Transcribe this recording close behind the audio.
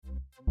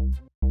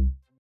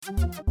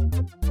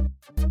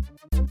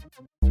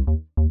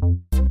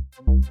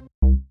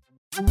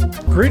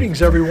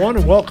Greetings, everyone,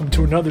 and welcome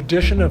to another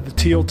edition of the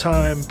Teal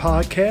Time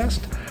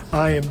Podcast.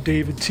 I am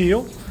David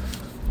Teal,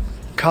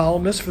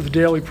 columnist for the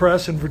Daily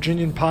Press and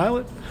Virginian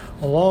Pilot,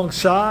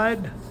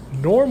 alongside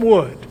Norm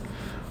Wood,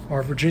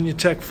 our Virginia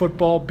Tech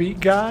football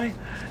beat guy.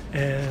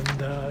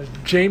 And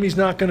Jamie's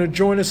not going to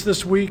join us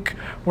this week.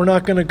 We're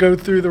not going to go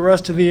through the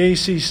rest of the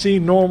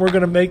ACC. Norm, we're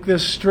going to make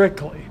this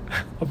strictly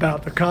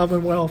about the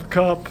Commonwealth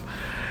Cup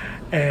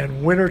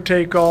and winner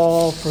take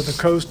all for the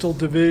Coastal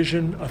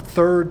Division, a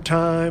third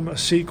time, a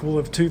sequel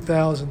of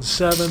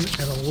 2007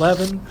 and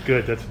 11.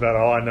 Good, that's about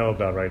all I know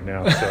about right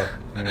now. So,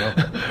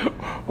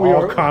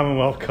 all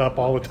Commonwealth Cup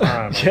all the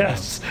time.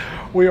 Yes,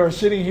 we are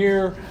sitting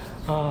here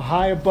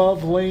high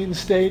above Lane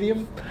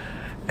Stadium,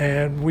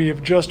 and we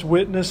have just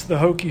witnessed the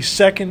Hokies'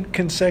 second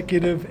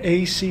consecutive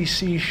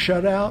ACC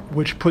shutout,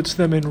 which puts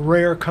them in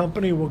rare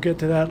company. We'll get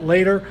to that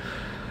later.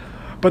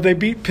 But they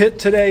beat Pitt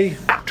today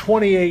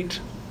 28-0,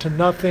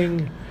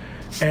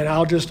 and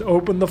I'll just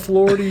open the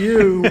floor to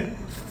you.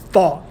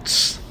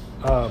 Thoughts?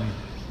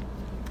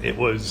 It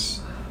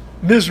was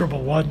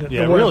miserable, wasn't it?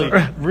 Yeah,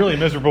 really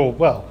miserable.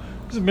 Well,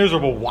 it was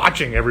miserable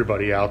watching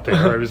everybody out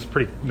there. It was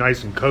pretty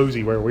nice and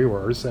cozy where we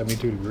were,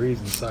 72 degrees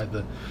inside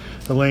the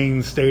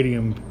Lane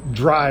Stadium,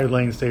 dry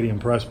Lane Stadium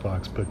press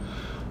box. But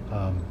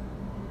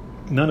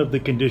none of the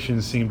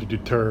conditions seemed to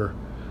deter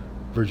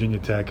Virginia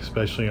Tech,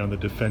 especially on the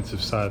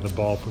defensive side of the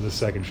ball for the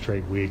second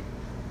straight week,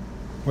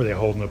 where they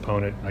hold an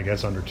opponent, I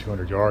guess, under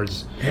 200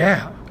 yards.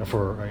 Yeah.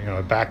 For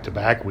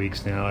back-to-back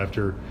weeks now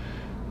after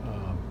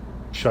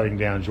shutting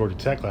down Georgia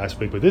Tech last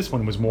week. But this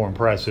one was more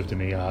impressive to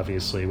me,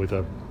 obviously, with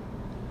a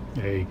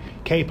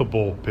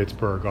capable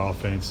Pittsburgh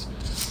offense.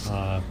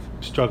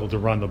 Struggled to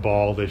run the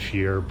ball this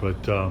year,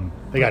 but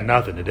they got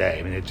nothing today.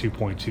 I mean, they had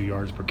 2.2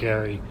 yards per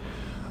carry.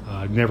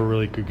 Never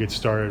really could get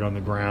started on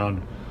the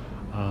ground.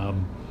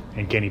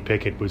 And Kenny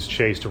Pickett was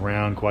chased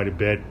around quite a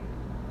bit.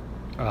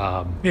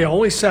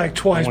 Only sacked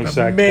twice,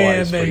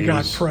 they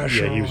got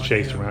pressure. Yeah, he was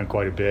chased around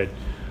quite a bit.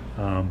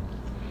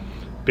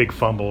 Big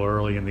fumble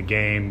early in the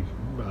game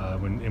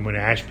when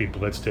Ashby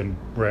blitzed him,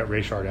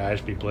 Rayshard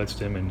Ashby blitzed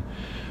him, and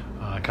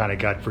kind of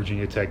got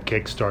Virginia Tech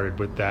kick-started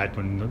with that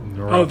when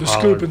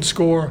scoop and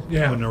score.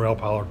 Yeah, when Norrell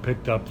Pollard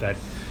picked up that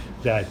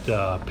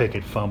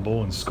Pickett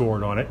fumble and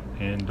scored on it,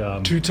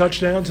 and 2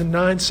 touchdowns in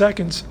 9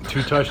 seconds.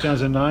 2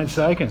 touchdowns in 9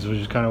 seconds, which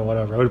is kind of what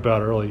I wrote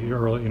about early,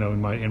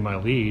 in my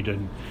lead,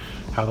 and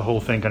how the whole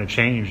thing kind of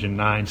changed in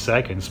 9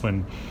 seconds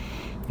when,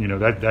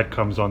 that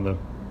comes on the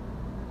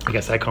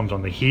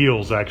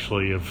heels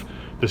actually of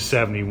the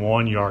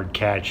 71-yard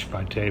catch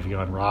by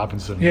Tavion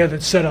Robinson. Yeah,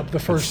 that set up the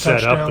first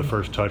touchdown. Set up the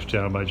first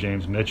touchdown by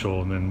James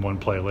Mitchell, and then one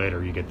play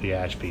later you get the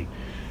Ashby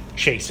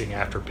chasing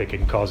after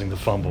Pickett and causing the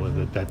fumble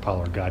that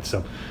Pollard got.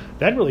 So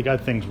that really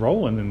got things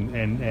rolling,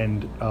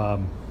 and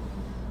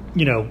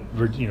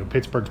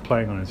Pittsburgh's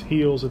playing on his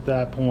heels at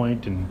that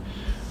point, and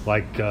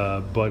like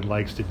Bud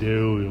likes to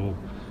do, he'll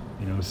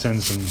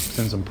send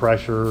some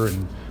pressure,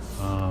 and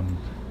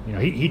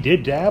he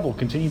did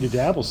continue to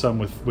dabble some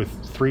with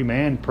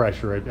 3-man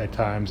pressure at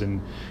times,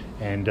 and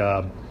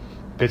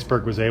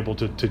Pittsburgh was able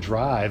to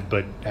drive,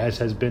 but as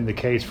has been the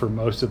case for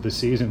most of the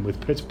season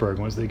with Pittsburgh,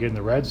 once they get in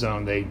the red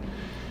zone, they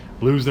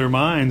lose their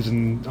minds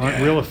and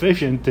aren't real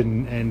efficient.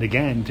 And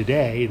again,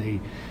 today they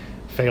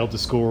failed to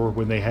score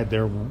when they had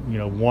their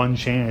one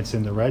chance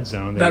in the red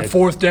zone. That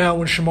fourth down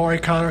when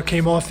Shamari Connor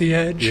came off the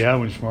edge. Yeah,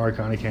 when Shamari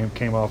Connor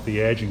came off the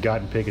edge and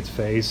got in Pickett's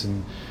face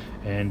and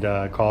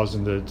caused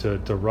him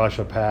to rush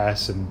a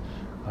pass, and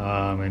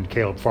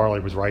Caleb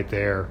Farley was right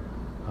there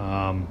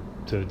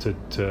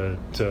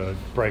to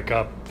break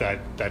up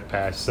that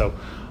pass. So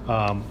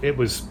it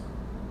was.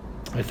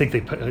 I think they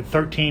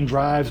 13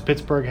 drives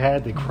Pittsburgh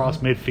had. They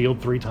crossed midfield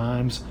 3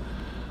 times.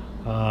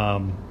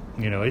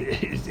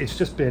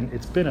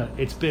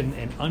 It's been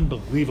an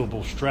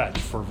unbelievable stretch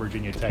for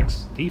Virginia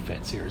Tech's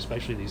defense here,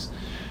 especially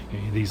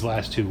these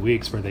last 2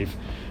 weeks where they've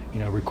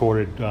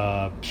recorded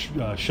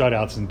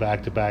shutouts in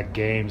back-to-back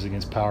games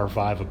against Power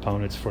 5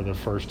 opponents for the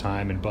first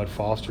time in Bud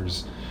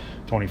Foster's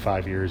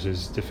 25 years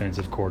as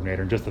defensive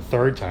coordinator, and just the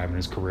third time in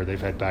his career they've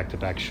had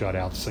back-to-back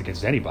shutouts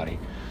against anybody.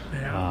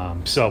 Yeah.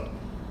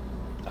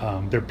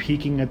 They're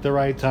peaking at the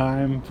right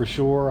time for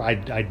sure.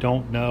 I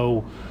don't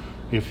know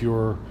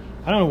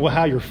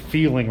how you're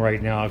feeling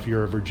right now if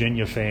you're a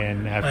Virginia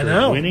fan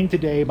after winning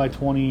today by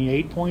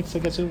 28 points, I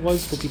guess it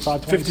was,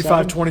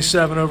 55-27.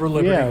 55-27 over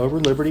Liberty. Yeah, over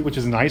Liberty, which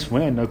is a nice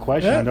win, no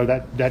question. Yeah. I know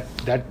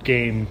that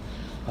game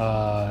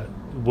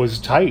was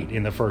tight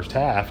in the first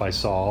half, I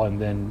saw,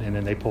 and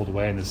then they pulled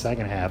away in the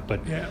second half.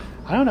 But yeah.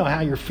 I don't know how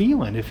you're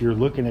feeling if you're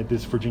looking at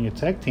this Virginia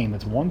Tech team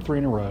that's won 3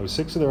 in a row,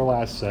 6 of their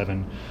last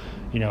 7,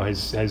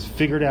 has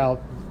figured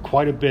out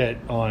quite a bit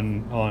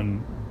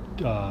on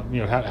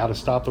how to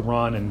stop the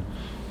run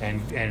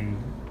and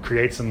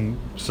create some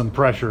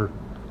pressure.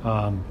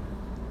 I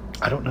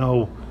don't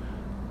know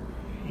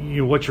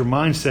what your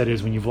mindset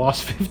is when you've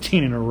lost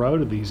 15 in a row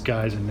to these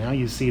guys, and now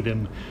you see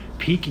them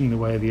peaking the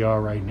way they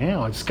are right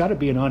now. It's got to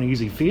be an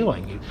uneasy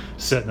feeling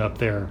sitting up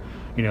there,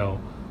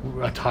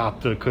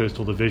 atop the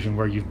Coastal Division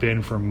where you've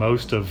been for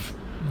most of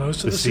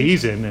most of the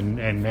season,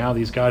 and now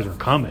these guys are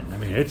coming. I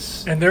mean,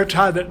 and they're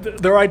tied.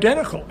 They're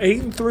identical,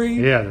 8-3.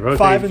 Yeah, they're both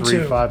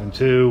 5-2,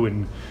 5-2,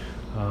 and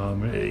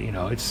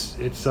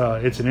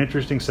it's an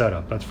interesting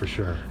setup, that's for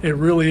sure. It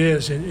really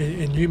is,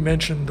 and you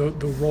mentioned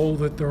the role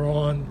that they're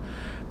on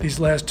these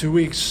last 2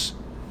 weeks.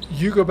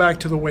 You go back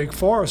to the Wake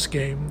Forest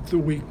game the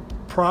week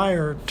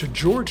prior to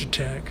Georgia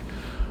Tech,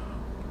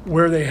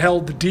 where they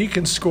held the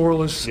Deacons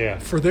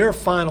scoreless for their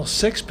final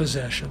 6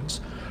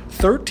 possessions.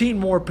 13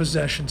 more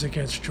possessions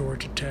against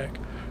Georgia Tech,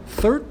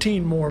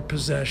 13 more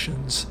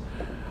possessions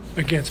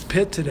against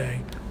Pitt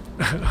today.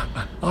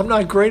 I'm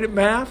not great at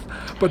math,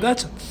 but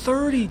that's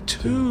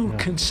 32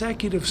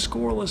 consecutive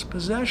scoreless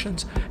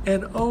possessions.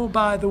 And, oh,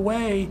 by the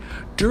way,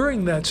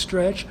 during that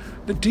stretch,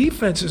 the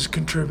defense has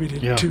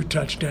contributed 2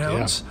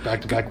 touchdowns. Yeah,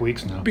 back-to-back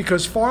weeks now.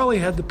 Because Farley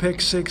had the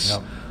pick 6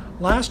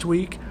 last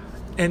week,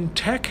 and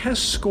Tech has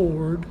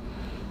scored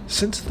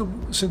since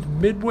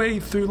midway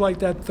through like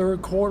that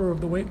third quarter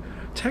of the week.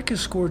 Tech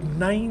has scored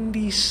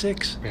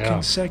 96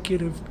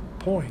 consecutive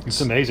points.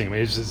 It's amazing. I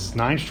mean, it's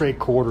 9 straight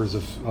quarters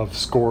of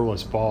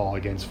scoreless ball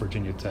against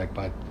Virginia Tech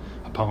by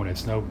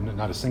opponents.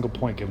 Not a single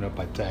point given up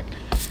by Tech.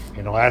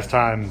 And the last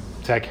time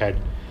Tech had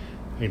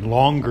a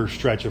longer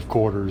stretch of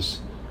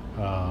quarters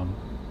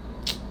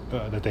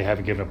that they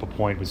haven't given up a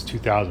point was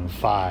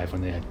 2005,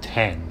 when they had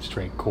 10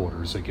 straight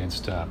quarters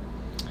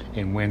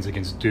in wins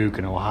against Duke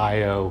and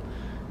Ohio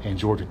and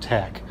Georgia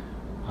Tech.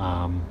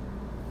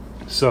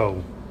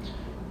 So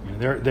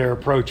they're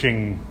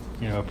approaching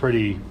a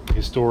pretty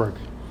historic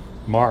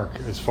mark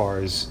as far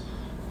as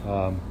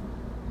a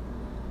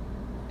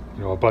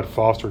Bud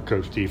Foster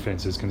coach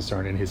defense is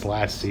concerned in his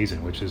last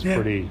season, which is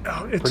pretty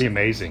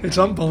amazing. It's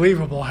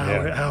unbelievable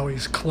how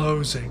he's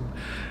closing.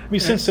 I mean,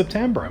 since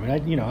September. I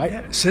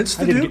mean, since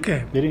the Duke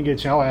game. They didn't get a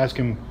chance. I'll ask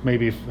him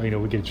maybe if we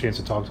get a chance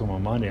to talk to him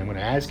on Monday. I'm going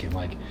to ask him,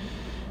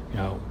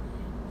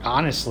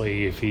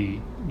 honestly, if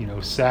he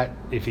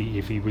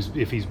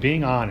if he's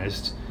being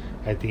honest,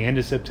 at the end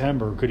of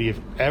September, could he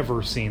have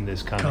ever seen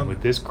this coming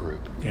with this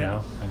group? You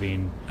know, I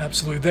mean,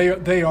 absolutely,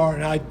 they are.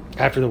 And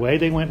after the way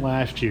they went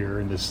last year,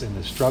 and the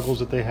struggles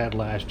that they had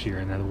last year,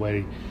 and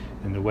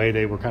the way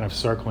they were kind of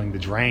circling the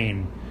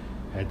drain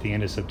at the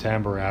end of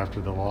September after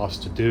the loss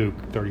to Duke,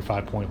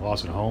 35-point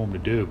loss at home to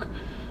Duke.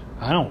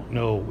 I don't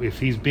know if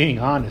he's being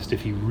honest,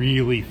 if he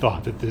really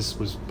thought that this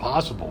was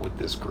possible with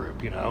this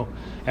group. And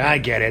I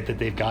get it that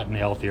they've gotten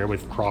healthier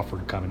with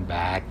Crawford coming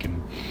back,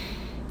 and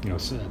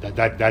so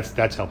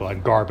that's helpful.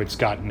 Like Garbutt's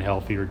gotten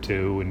healthier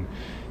too, and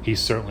he's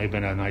certainly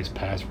been a nice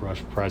pass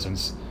rush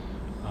presence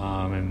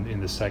in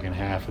the second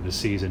half of the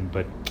season.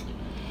 But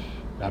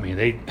I mean,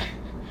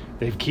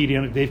 they've keyed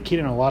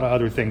in a lot of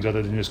other things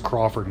other than just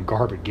Crawford and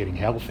Garbutt getting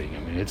healthy. I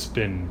mean, it's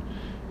been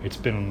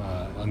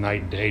a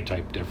night and day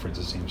type difference,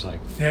 it seems like.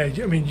 Yeah,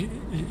 I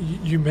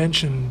mean, you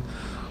mentioned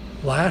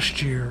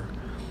last year.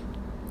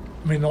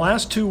 I mean, the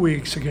last 2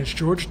 weeks against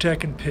Georgia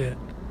Tech and Pitt,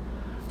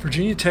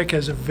 Virginia Tech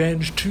has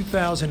avenged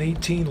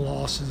 2018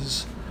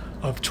 losses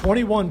of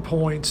 21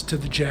 points to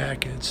the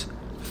Jackets,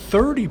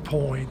 30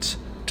 points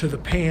to the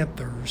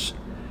Panthers,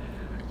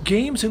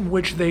 games in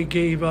which they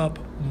gave up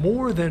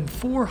more than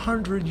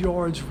 400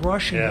 yards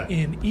rushing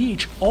in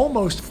each,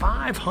 almost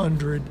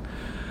 500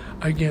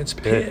 against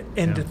Pitt.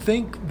 And to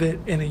think that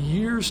in a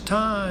year's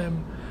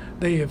time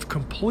they have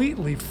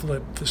completely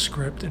flipped the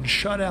script and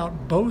shut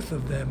out both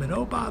of them. And,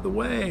 oh, by the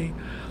way,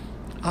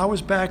 I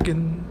was back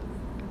in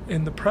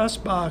the press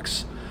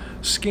box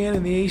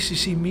scanning the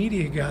ACC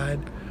media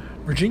guide.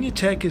 Virginia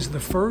Tech is the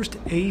first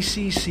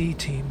ACC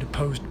team to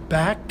post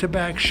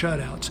back-to-back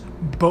shutouts,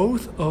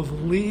 both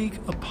of league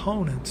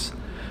opponents,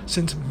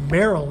 since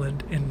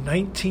Maryland in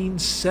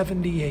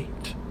 1978.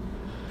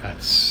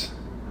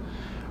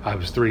 I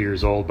was 3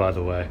 years old, by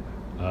the way,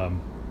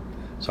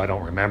 so I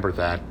don't remember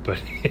that, but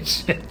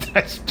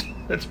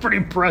that's pretty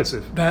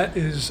impressive. That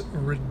is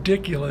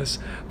ridiculous.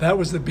 That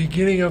was the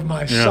beginning of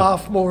my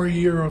sophomore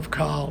year of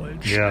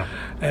college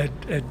at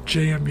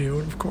JMU,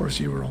 and of course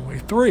you were only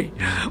 3.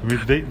 I mean,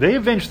 they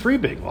avenged 3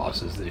 big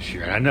losses this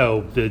year, and I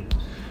know that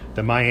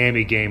the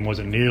Miami game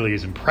wasn't nearly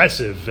as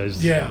impressive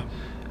as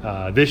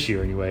this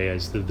year anyway,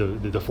 as the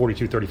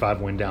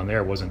 42-35 win down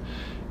there wasn't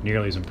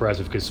nearly as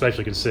impressive,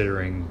 especially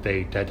considering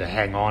they had to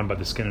hang on by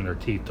the skin of their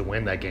teeth to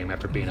win that game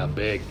after being up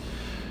big.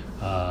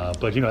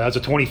 But that was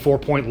a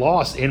 24-point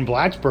loss in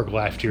Blacksburg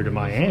last year to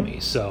Miami.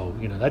 So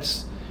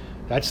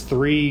that's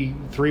three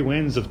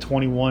wins of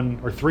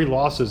 21, or 3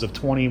 losses of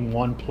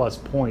 21 plus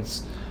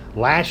points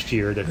last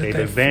year that they've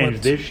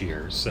avenged this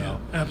year. So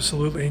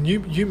absolutely. And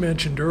you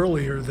mentioned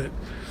earlier that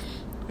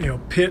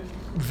Pitt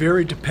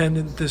very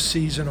dependent this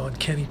season on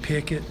Kenny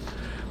Pickett.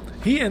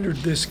 He entered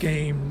this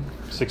game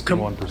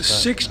 61%.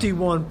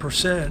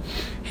 61%.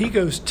 He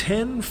goes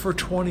 10 for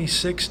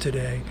 26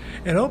 today.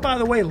 And, oh, by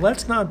the way,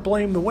 let's not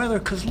blame the weather,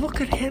 because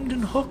look at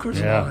Hendon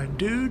Hooker's line,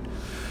 dude.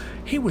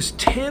 He was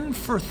 10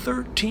 for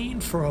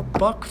 13 for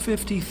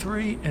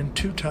 $153 and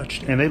 2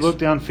 touchdowns. And they looked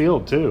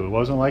downfield, too. It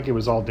wasn't like it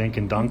was all dink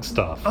and dunk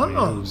stuff. I mean,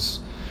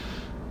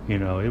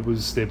 it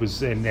was,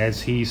 and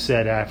as he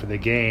said after the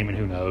game, and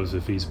who knows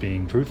if he's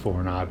being truthful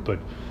or not, but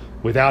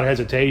without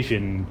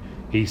hesitation,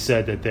 he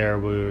said that they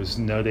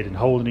didn't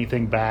hold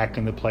anything back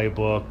in the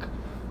playbook.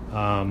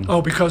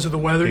 Because of the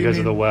weather. Because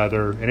of the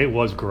weather, and it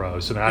was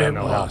gross. I mean, I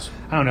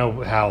don't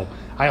know how.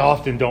 I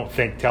often don't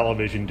think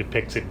television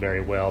depicts it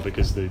very well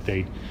because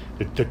the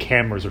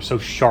cameras are so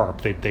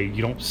sharp that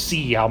you don't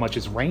see how much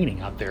it's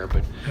raining out there.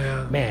 But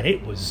man,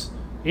 it was.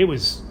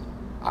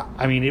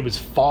 I mean, it was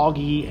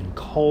foggy and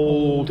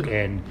cold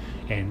and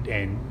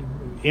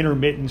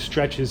intermittent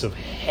stretches of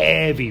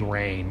heavy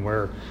rain.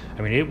 Where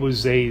I mean, it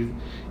was a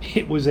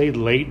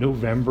late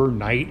November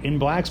night in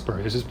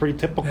Blacksburg. This is pretty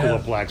typical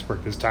of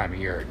Blacksburg this time of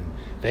year. And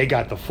they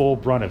got the full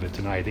brunt of it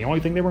tonight. The only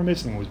thing they were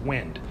missing was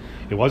wind.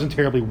 It wasn't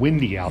terribly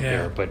windy out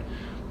there, but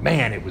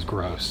man, it was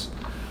gross.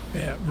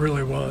 Yeah, it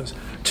really was.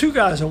 Two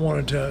guys I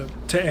wanted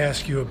to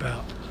ask you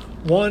about.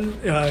 One,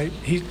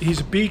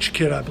 he's a Beach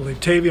kid, I believe,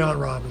 Tavion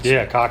Robinson.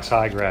 Yeah, Cox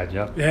High grad,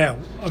 yep. Yeah,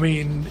 I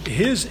mean,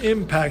 his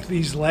impact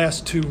these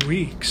last 2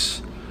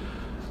 weeks,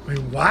 I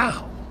mean,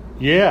 wow.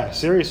 Yeah,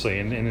 seriously.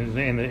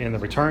 In the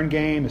return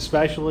game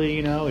especially,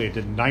 he did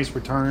a nice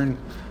return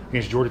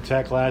against Georgia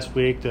Tech last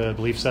week to, I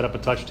believe, set up a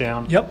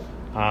touchdown. Yep.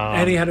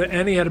 And he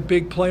had a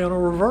big play on a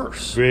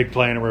reverse. Big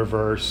play on a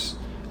reverse.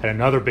 Had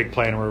another big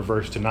play on a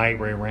reverse tonight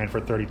where he ran for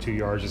 32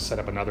 yards to set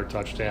up another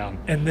touchdown.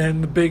 And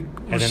then the big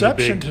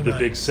reception tonight. The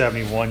big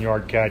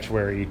 71-yard catch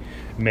where he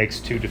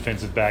makes 2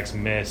 defensive backs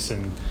miss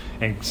and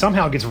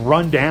somehow gets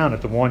run down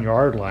at the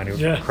 1-yard line. It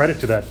was credit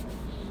to that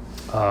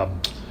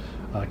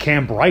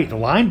Cam Bright, the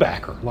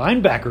linebacker.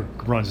 Linebacker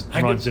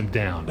runs him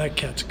down. That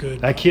kid's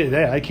good. That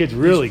kid's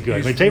really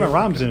good. He's Tavion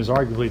Robinson is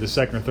arguably the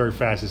second or third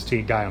fastest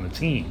guy on the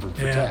team for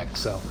Tech.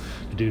 So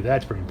to do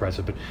that's pretty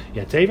impressive. But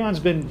yeah, Tavion's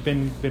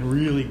been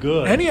really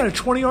good. And he had a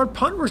 20-yard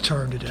punt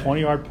return today.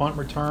 20-yard punt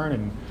return,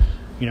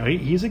 and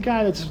he's a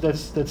guy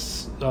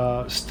that's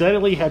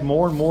steadily had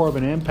more and more of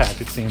an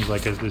impact. It seems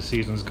like as the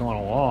season's gone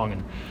along,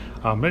 and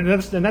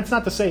that's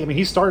not to say. I mean,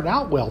 he started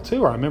out well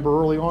too. I remember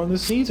early on in the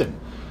season.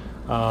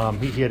 I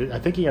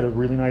think he had a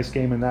really nice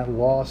game in that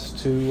loss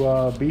to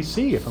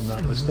BC, if I'm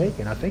not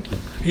mistaken. I think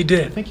he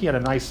did. I think he had a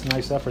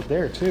nice effort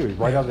there too,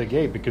 right out of the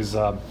gate, because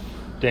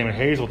Damon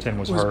Hazelton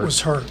was hurt. Was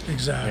hurt,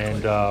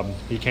 exactly. And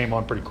he came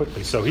on pretty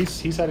quickly, so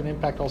he's had an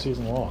impact all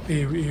season long.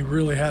 He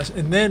really has.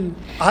 And then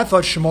I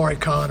thought Shamari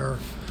Connor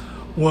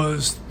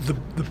was the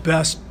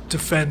best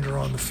defender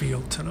on the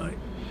field tonight.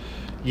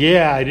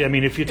 Yeah, I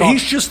mean, if you talk,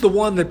 he's just the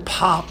one that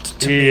popped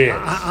to me.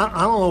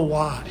 I don't know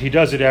why. He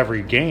does it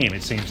every game.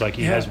 It seems like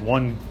he has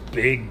one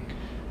big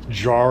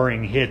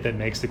jarring hit that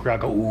makes the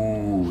crowd go,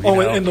 ooh.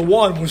 And the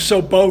one was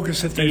so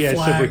bogus that they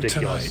flagged so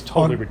ridiculous, tonight.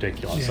 Totally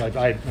ridiculous.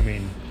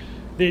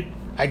 Yeah.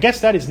 I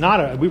guess that is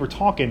not we were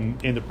talking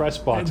in the press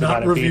box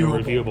about it being a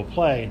reviewable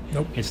play.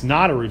 Nope. It's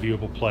not a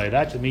reviewable play.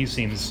 That to me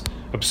seems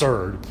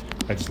absurd.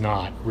 It's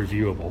not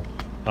reviewable.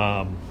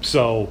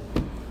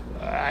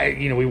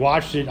 We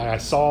watched it. I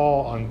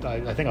saw on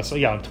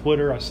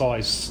Twitter. I saw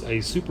a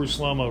super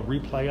slow-mo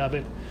replay of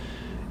it,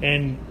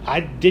 and I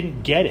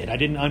didn't get it. I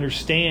didn't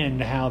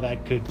understand how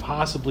that could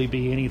possibly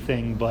be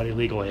anything but a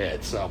legal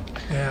hit. So,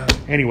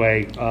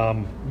 anyway,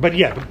 but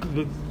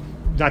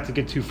not to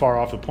get too far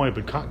off the point,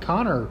 but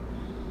Connor,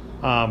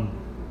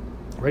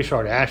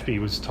 Rayshard Ashby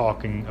was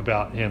talking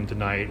about him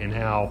tonight and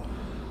how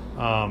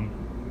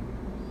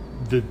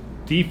the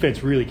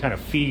defense really kind of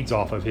feeds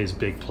off of his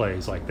big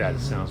plays like that.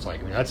 Mm-hmm. It sounds like.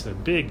 I mean, that's a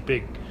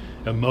big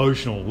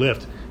emotional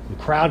lift. The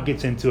crowd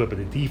gets into it, but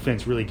the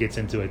defense really gets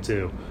into it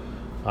too.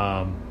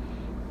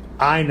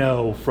 I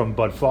know from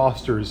Bud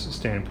Foster's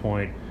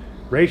standpoint,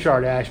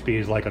 Rayshard Ashby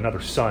is like another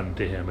son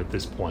to him at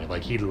this point.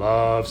 Like, he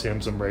loves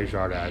him some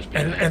Rayshard Ashby.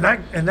 And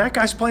that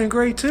guy's playing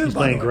great too. He's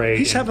playing great.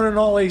 He's having an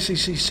all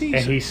ACC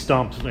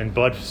season. And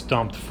Bud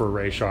stumped for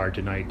Rayshard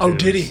tonight too. Oh,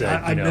 did he?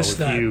 I missed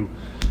that.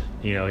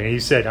 And he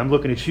said, "I'm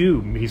looking at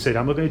you." He said,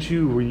 "I'm looking at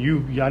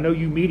you. I know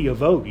you media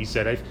vote." He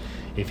said,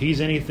 "If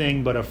he's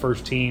anything but a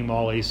first team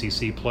All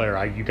ACC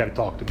player, you got to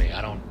talk to me.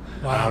 I don't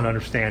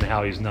understand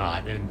how he's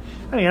not." And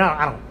I mean,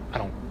 I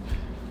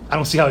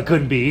don't see how it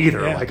couldn't be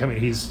either. Yeah. Like, I mean,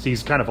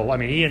 he's kind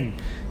of he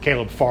and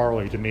Caleb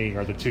Farley to me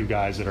are the two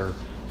guys that are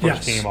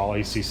first team All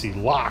ACC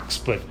locks.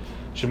 But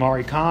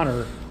Shamari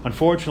Connor,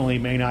 unfortunately,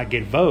 may not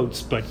get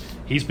votes, but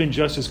he's been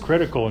just as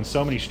critical in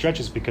so many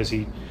stretches because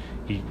he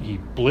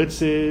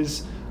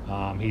blitzes.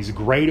 He's a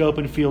great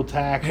open field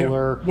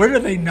tackler. Yeah. Where do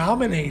they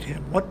nominate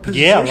him? What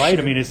position? Yeah, right.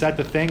 I mean, is that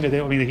the thing?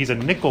 He's a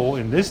nickel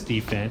in this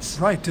defense.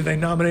 Right. Do they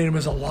nominate him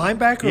as a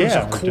linebacker, as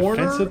a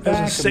corner, defensive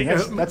back?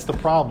 That's the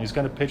problem. He's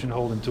kind of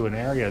pigeonholed into an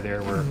area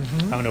there where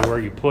I don't know where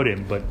you put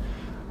him, but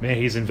man,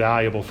 he's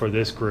invaluable for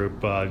this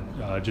group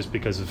just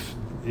because of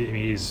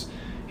he's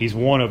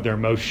one of their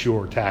most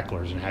sure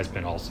tacklers and has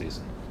been all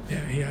season.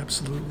 Yeah, he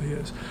absolutely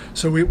is.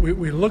 So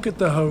we look at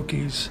the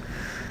Hokies.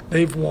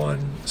 They've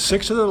won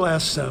 6 of their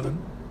last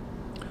 7.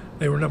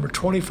 They were number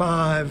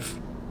 25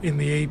 in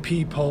the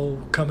AP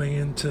poll coming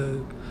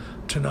into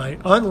tonight,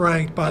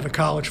 unranked by the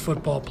college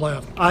football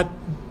playoff.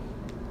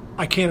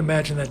 I can't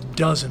imagine that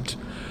doesn't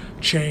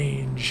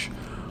change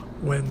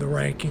when the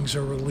rankings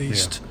are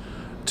released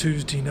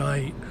Tuesday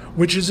night,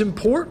 which is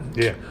important.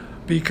 Yeah.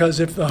 because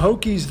if the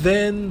Hokies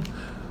then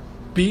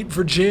beat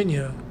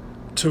Virginia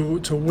to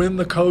win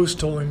the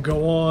Coastal and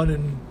go on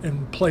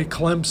and play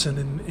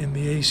Clemson in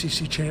the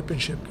ACC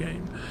championship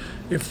game,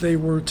 if they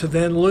were to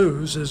then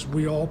lose, as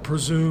we all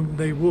presume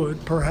they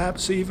would,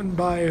 perhaps even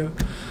by a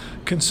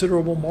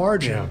considerable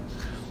margin,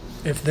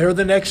 if they're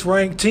the next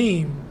ranked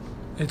team,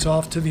 it's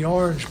off to the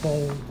Orange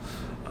Bowl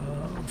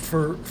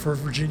for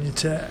Virginia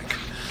Tech.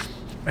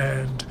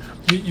 And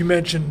you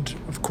mentioned,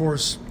 of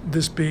course,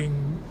 this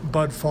being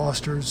Bud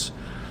Foster's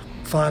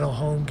final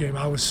home game.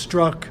 I was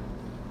struck.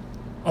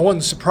 I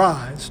wasn't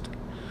surprised,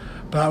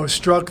 but I was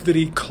struck that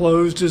he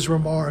closed his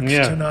remarks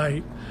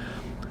tonight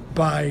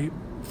by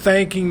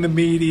thanking the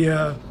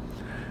media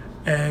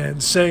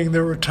and saying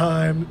there were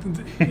times,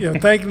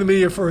 thanking the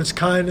media for his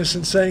kindness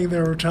and saying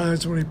there were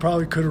times when he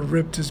probably could have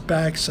ripped his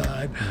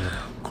backside.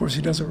 Of course,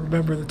 he doesn't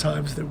remember the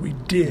times that we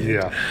did.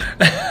 Yeah.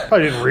 I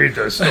didn't read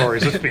those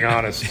stories, let's be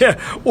honest.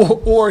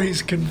 Or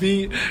he's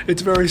convenient.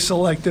 It's very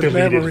selective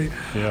memory.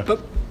 Yeah.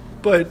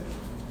 But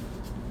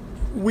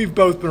we've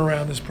both been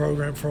around this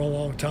program for a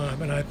long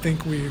time, and I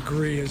think we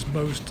agree, as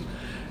most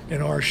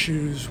in our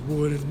shoes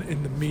would and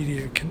in the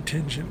media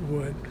contingent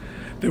would,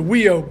 that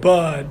we owe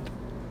Bud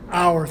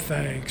our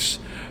thanks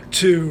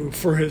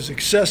for his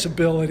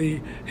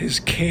accessibility, his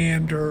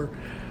candor.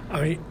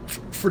 I mean,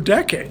 for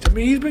decades. I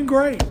mean, he's been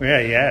great.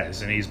 Yeah, he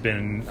has. And he's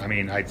been,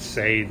 I'd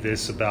say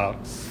this about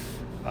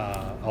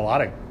a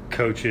lot of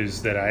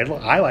coaches that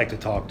I like to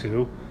talk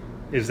to,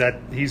 is that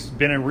he's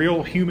been a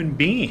real human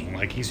being.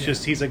 Like,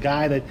 he's a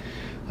guy that,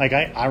 like,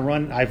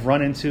 I've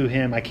run into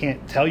him. I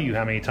can't tell you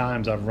how many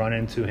times I've run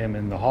into him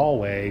in the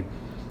hallway.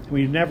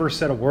 We've never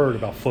said a word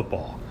about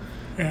football.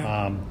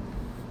 Yeah.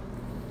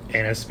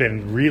 And it's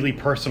been really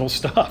personal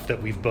stuff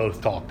that we've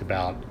both talked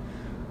about,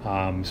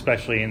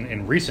 especially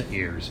in recent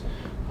years.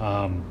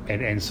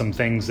 And some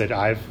things that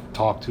I've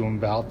talked to him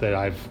about that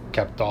I've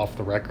kept off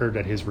the record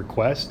at his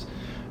request,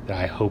 that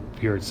I hope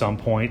here at some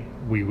point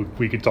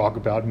we could talk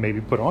about and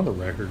maybe put on the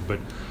record. But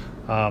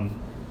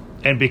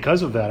and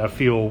because of that, I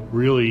feel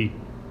really,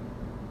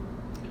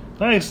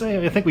 I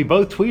think we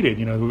both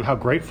tweeted, how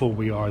grateful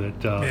we are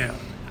that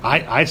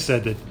I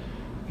said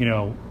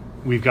that,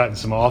 we've gotten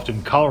some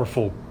often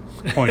colorful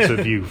points of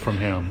view from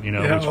him,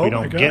 which we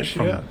don't get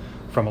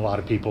from a lot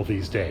of people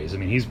these days. I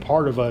mean, he's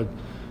part of a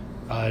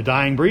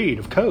dying breed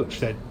of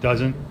coach that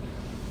doesn't,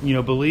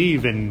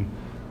 believe in,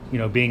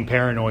 being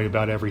paranoid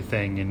about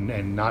everything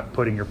and not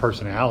putting your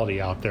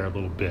personality out there a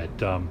little bit.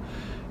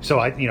 So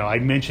I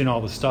mentioned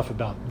all the stuff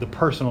about the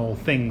personal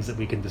things that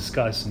we can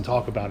discuss and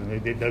talk about,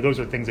 and those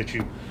are things that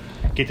you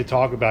get to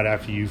talk about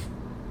after you've,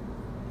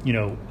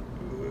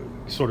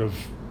 sort of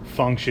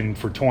functioned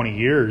for 20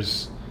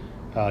 years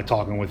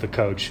talking with a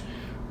coach.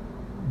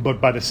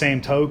 But by the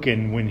same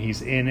token, when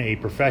he's in a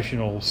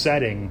professional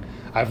setting,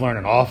 I've learned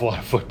an awful lot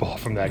of football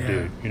from that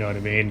dude. You know what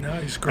I mean? No,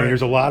 he's great.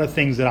 There's a lot of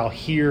things that I'll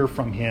hear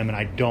from him, and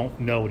I don't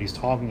know what he's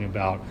talking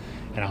about.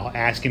 And I'll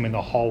ask him in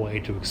the hallway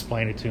to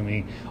explain it to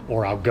me,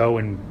 or I'll go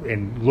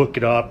and look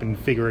it up and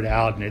figure it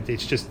out. And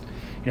it's just,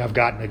 I've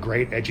gotten a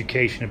great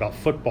education about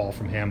football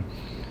from him.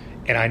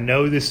 And I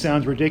know this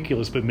sounds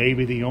ridiculous, but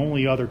maybe the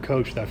only other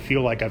coach that I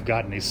feel like I've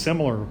gotten a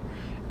similar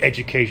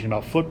education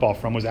about football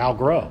from was Al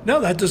Groh.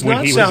 No, that does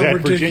not sound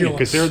ridiculous. Virginia,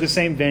 because they're the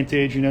same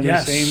vintage, they're the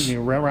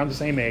same, around the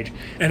same age.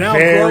 And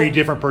very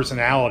different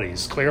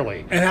personalities,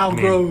 clearly. And Al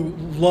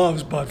Groh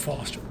loves Bud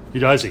Foster.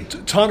 Does he?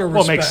 Ton of respect.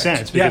 Well, it makes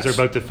sense because they're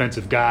both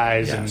defensive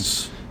guys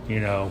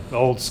and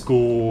old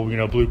school,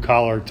 blue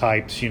collar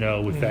types,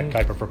 with that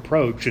type of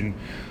approach. And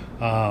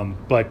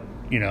but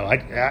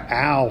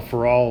Al,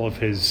 for all of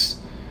his,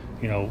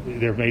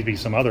 there may be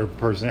some other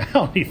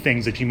personality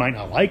things that you might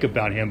not like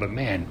about him, but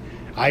man,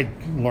 I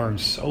learned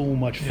so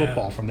much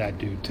football from that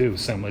dude too.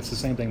 So it's the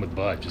same thing with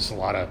Bud. Just a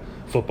lot of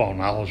football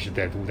knowledge that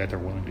they're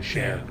willing to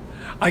share.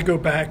 Yeah. I go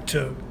back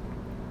to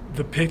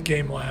the Pitt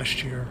game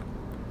last year,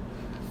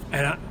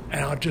 and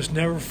I'll just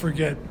never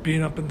forget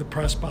being up in the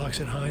press box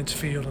at Heinz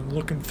Field and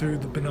looking through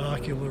the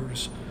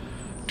binoculars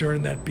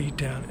during that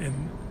beatdown.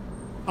 And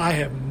I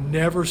have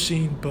never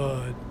seen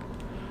Bud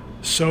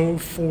so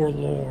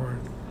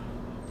forlorn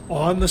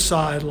on the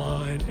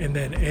sideline and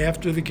then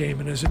after the game.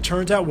 And as it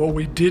turns out, what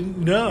we didn't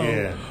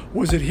know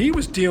was that he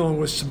was dealing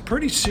with some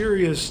pretty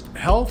serious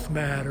health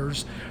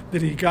matters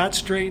that he got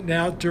straightened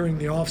out during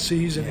the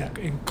offseason,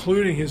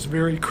 including his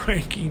very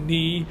cranky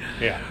knee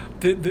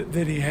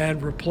that he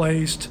had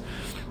replaced.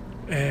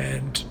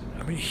 And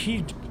I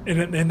mean,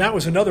 and that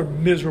was another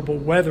miserable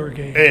weather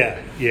game.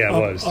 It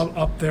was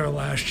up there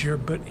last year.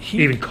 But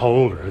even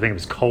colder. I think it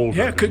was colder.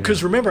 Yeah,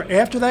 because remember,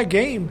 after that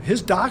game,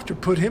 his doctor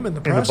put him in the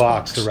press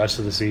box the rest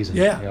of the season.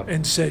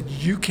 And said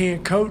you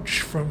can't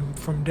coach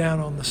from down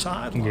on the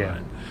sideline. Yeah.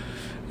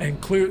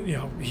 And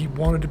he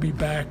wanted to be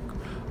back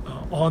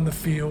on the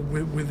field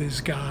with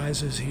his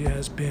guys as he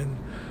has been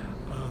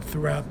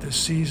throughout this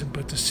season.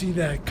 But to see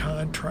that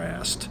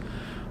contrast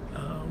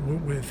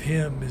with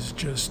him is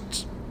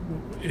just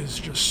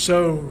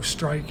so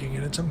striking,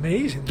 and it's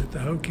amazing that the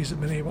Hokies have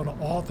been able to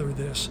author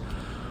this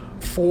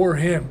for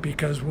him,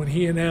 because when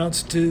he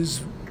announced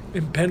his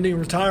impending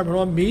retirement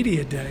on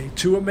media day.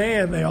 To a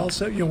man, they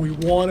also, we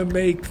want to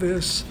make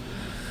this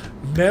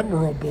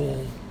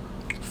memorable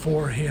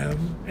for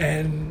him,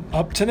 and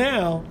up to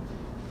now,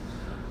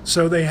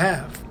 so they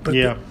have.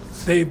 But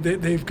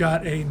they've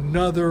got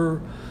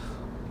another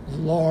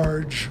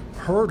large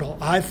hurdle,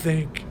 I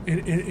think,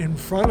 in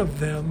front of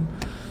them.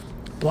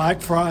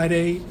 Black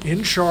Friday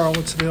in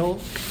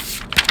Charlottesville.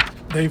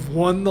 They've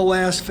won the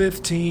last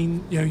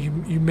 15.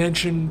 You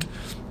mentioned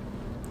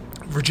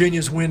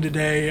Virginia's win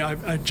today.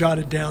 I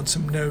jotted down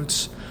some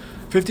notes.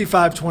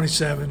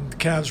 55-27. The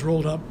Cavs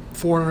rolled up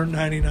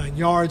 499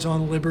 yards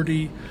on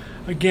Liberty.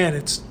 Again,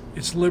 it's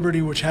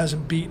Liberty, which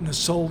hasn't beaten a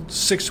soul.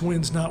 6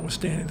 wins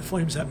notwithstanding. The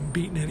Flames haven't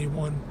beaten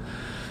anyone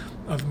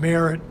of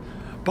merit.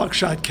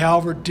 Buckshot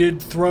Calvert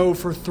did throw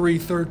for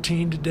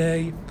 313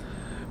 today,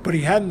 but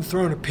he hadn't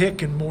thrown a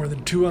pick in more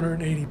than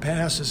 280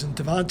 passes, and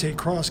Devontae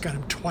Cross got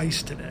him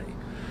twice today.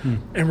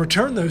 And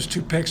returned those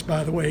 2 picks,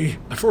 by the way,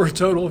 for a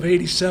total of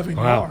 87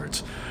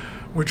 yards,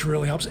 which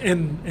really helps.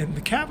 And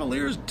the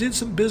Cavaliers did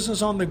some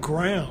business on the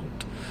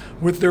ground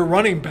with their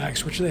running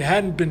backs, which they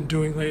hadn't been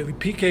doing lately.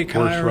 P.K. Kyron.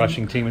 Worst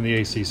rushing team in the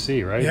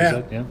ACC, right?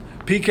 Yeah.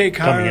 P.K.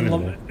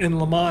 Kyron and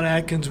Lamont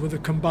Atkins with a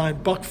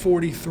combined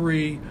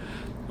 $143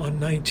 on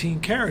 19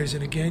 carries.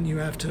 And again, you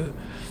have to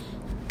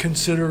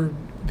consider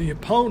the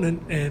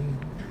opponent, and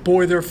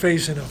boy, they're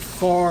facing a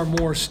far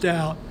more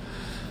stout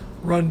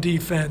run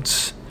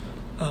defense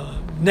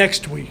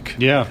next week.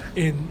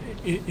 In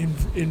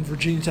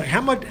Virginia Tech.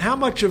 How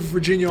much of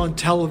Virginia on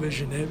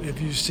television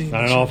have you seen?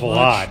 Not an awful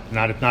lot.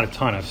 Not a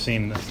ton. I've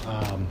seen.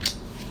 Let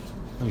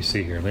me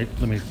see here.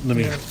 Let me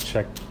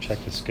check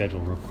the schedule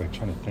real quick.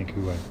 Trying to think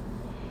who I.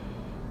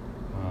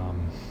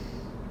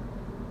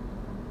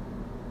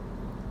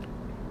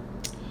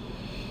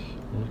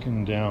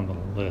 Looking down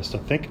the list, I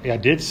think I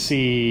did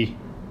see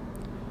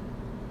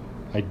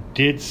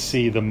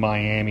the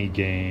Miami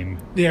game.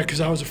 Yeah, because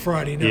that was a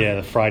Friday night. Yeah,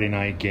 the Friday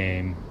night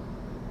game,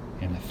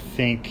 and I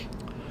think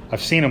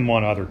I've seen them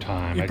one other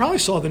time. You probably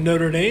saw the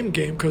Notre Dame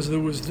game because it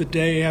was the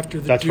day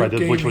after the Duke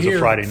game which was here. a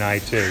Friday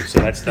night too. So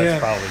that's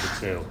probably the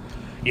two.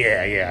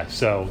 Yeah.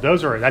 So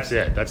that's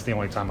it. That's the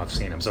only time I've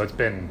seen them. So it's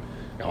been.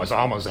 It's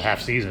almost a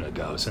half season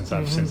ago since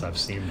I've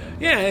seen them.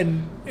 Yeah,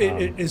 and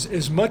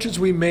as much as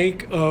we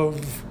make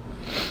of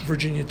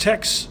Virginia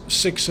Tech's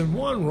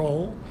 6-1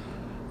 roll,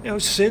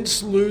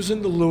 since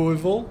losing to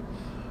Louisville,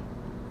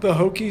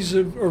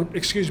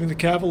 the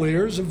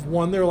Cavaliers have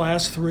won their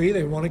last 3.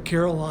 They won at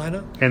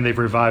Carolina, and they've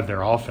revived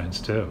their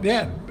offense too.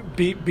 Yeah,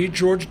 beat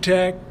Georgia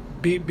Tech,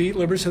 beat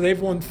Liberty. So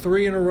they've won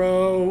 3 in a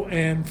row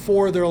and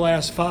 4 of their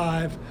last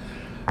 5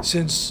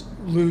 since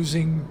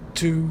losing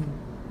to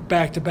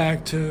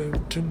back-to-back to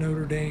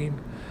Notre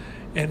Dame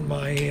and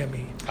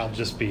Miami. I'll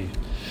just be,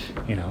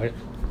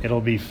 it'll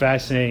be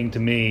fascinating to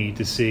me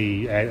to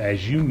see,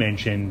 as you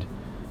mentioned,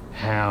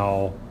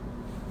 how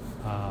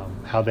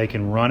they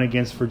can run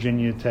against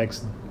Virginia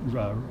Tech's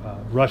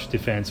rush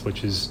defense, which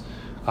has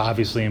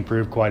obviously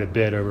improved quite a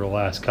bit over the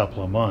last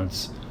couple of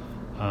months.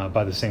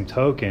 By the same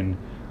token,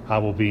 I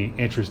will be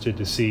interested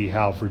to see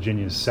how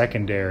Virginia's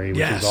secondary,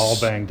 which is all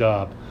banged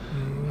up,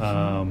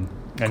 and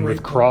great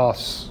with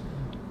Cross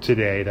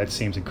today, that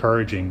seems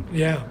encouraging.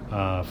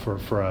 Yeah.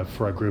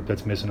 For a group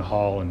that's missing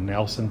Hall and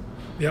Nelson.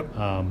 Yep.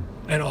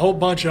 And a whole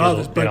bunch of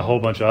others.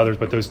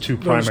 But those two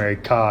primary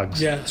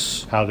cogs.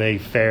 Yes. How they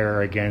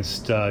fare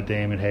against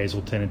Damon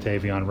Hazleton and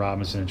Tavion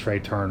Robinson and Trey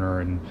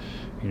Turner and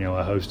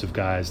a host of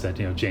guys that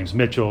James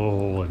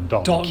Mitchell and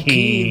Dalton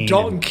Keene.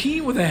 Dalton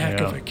Keene with a heck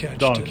of a catch.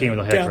 Dalton Keene with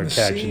a heck of a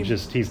catch, and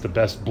he's the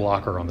best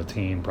blocker on the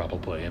team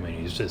probably. I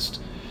mean, he's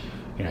just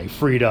he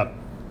freed up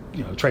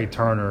Trey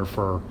Turner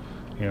for.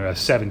 A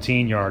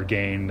 17-yard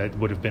gain that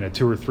would have been a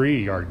 2 or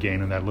 3 yard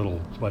gain in that little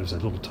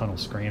tunnel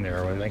screen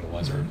there, I think it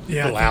was, or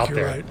out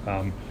there.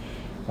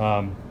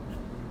 Right.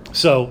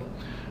 So,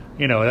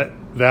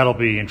 that'll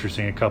be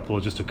interesting. A couple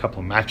of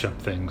matchup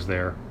things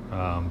there,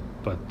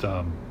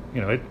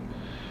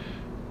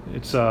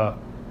 it's a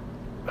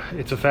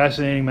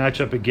fascinating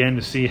matchup again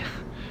to see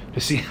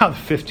how the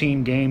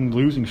 15-game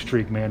losing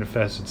streak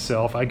manifests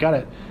itself. I got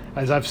it,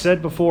 as I've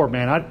said before,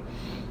 man.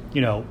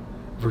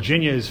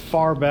 Virginia is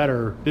far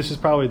better. This is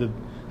probably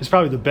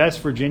the best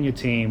Virginia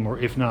team, or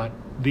if not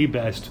the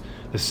best,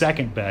 the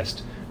second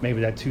best. Maybe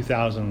that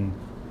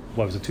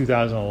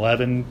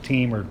 2011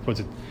 team, or was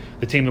it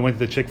the team that went to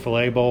the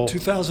Chick-fil-A Bowl?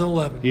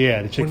 2011.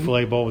 Yeah, the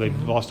Chick-fil-A Bowl. They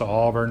lost to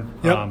Auburn.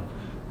 Yep.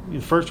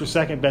 The first or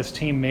second best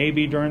team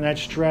maybe during that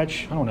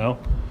stretch. I don't know.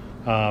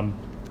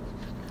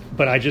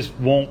 But I just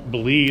won't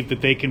believe that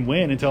they can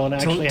win until it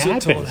actually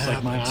happens.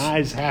 Like my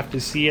eyes have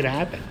to see it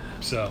happen.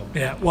 So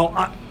yeah,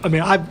 well,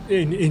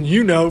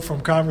 and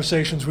from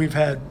conversations we've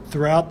had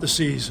throughout the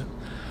season,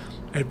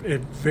 at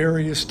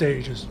various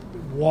stages,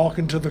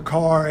 walking to the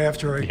car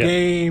after a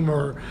game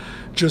or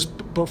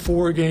just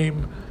before a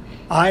game,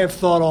 I have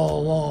thought all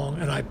along,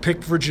 and I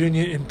picked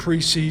Virginia in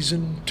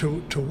preseason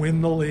to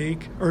win the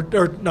league, or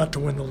not to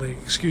win the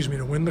league,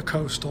 to win the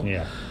Coastal,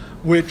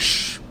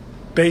 which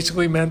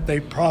basically meant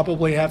they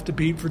probably have to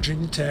beat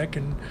Virginia Tech,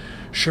 and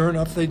sure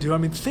enough, they do. I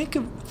mean, think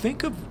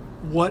of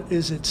what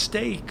is at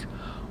stake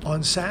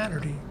on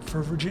Saturday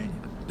for Virginia.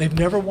 They've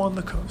never won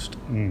the Coast.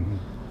 Mm-hmm.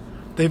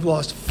 They've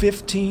lost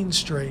 15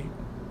 straight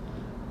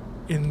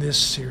in this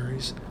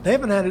series. They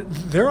haven't had it.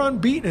 They're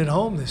unbeaten at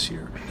home this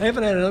year. They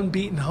haven't had an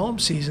unbeaten home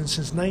season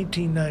since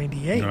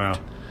 1998. Wow.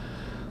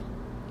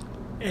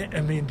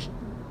 I mean,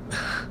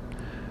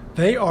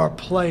 they are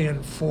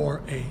playing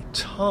for a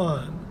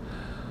ton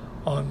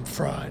on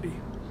Friday.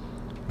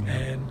 Mm-hmm.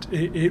 And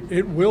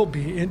it will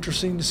be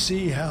interesting to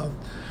see how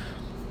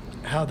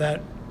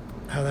that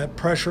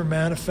pressure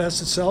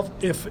manifests itself,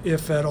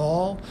 if at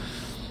all.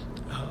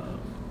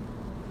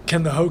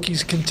 Can the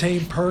Hokies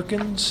contain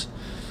Perkins?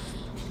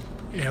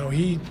 You know,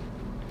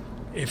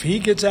 if he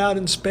gets out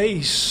in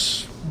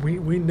space,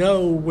 we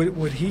know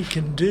what he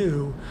can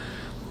do,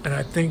 and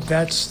I think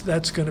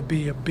that's going to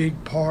be a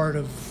big part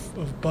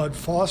of Bud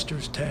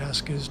Foster's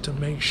task, is to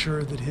make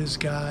sure that his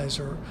guys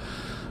are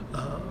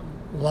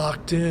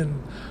locked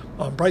in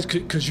on Bryce.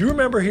 Because you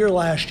remember here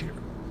last year,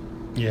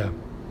 yeah,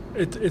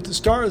 at the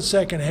start of the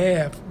second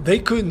half, they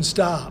couldn't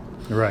stop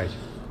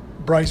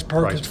Bryce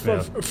Perkins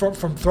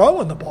from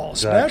throwing the ball,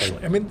 especially.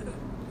 Exactly. I mean,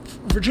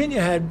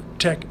 Virginia had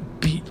Tech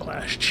beat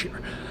last year.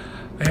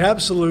 They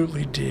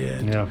absolutely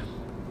did. Yeah.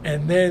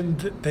 And then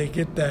they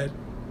get that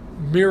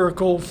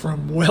miracle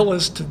from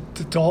Willis to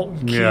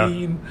Dalton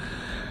Keene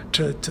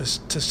to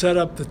set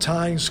up the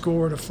tying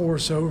score to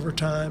force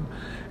overtime.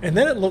 And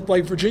then it looked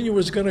like Virginia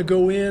was going to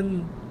go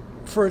in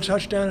for a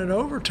touchdown in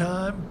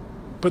overtime,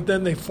 but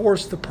then they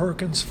forced the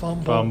Perkins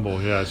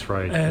fumble. Yeah, that's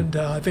right. And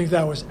I think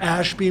that was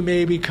Ashby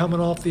maybe coming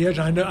off the edge.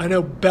 I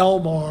know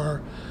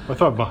Belmar. I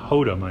thought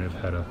Mahota might have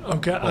had a.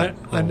 Okay,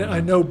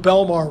 I know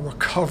Belmar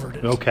recovered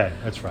it. Okay,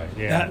 that's right.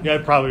 Yeah,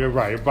 probably you're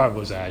right. It probably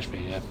was Ashby.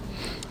 Yeah.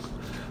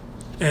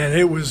 And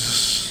it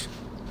was,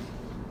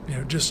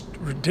 just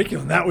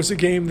ridiculous. And that was a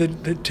game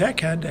that Tech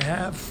had to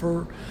have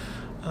for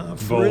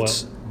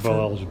its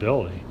bowl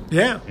eligibility.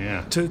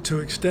 Yeah. To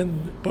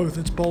extend both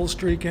its bowl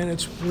streak and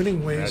its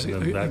winning ways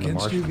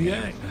against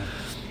UVA.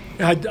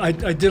 Yeah. I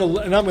did,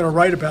 and I'm going to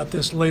write about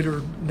this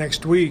later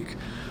next week.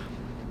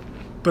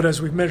 But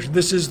as we've mentioned,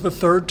 this is the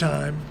third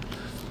time,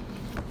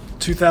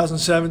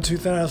 2007,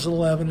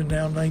 2011, and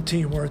now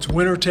 19, where it's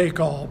winner take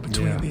all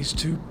between these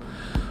two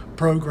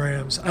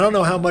programs. I don't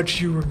know how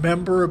much you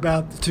remember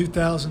about the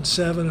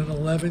 2007 and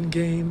 11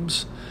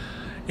 games.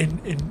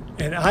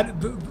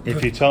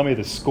 If you tell me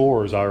the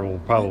scores, I will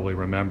probably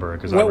remember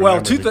it.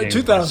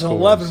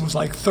 2011 was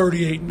like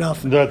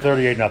 38-0. The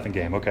 38-0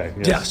 game. Okay.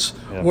 Yes.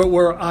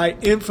 Where I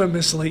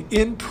infamously,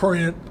 in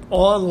print,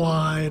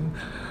 online,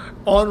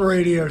 on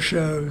radio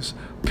shows,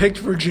 picked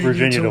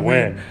Virginia to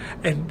win.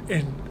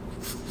 And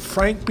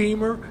Frank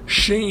Beamer,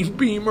 Shane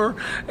Beamer,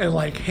 and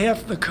like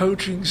half the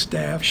coaching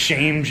staff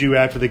shamed you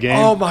after the game.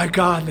 Oh my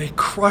God, they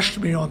crushed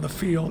me on the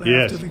field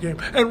after the game.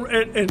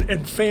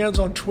 And fans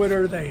on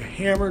Twitter, they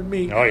hammered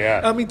me. Oh yeah.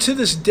 I mean, to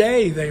this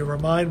day they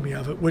remind me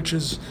of it, which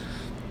is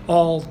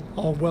all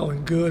well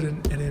and good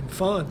and in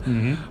fun.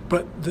 Mm-hmm.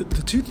 But the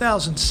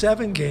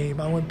 2007 game,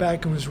 I went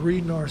back and was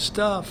reading our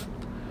stuff.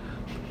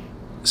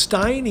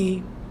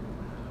 Steiny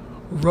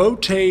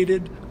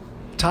rotated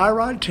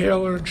Tyrod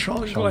Taylor and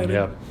Sean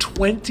Glennon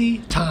 20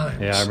 times.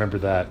 Yeah, I remember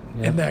that.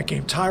 Yeah. In that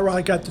game.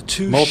 Tyrod got the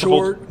two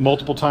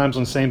multiple times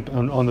on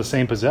the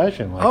same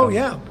possession.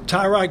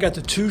 Tyrod got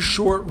the two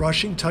short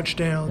rushing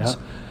touchdowns.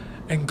 Yeah.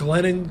 And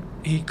Glennon,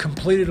 he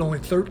completed only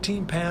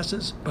 13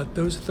 passes, but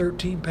those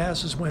 13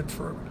 passes went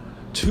for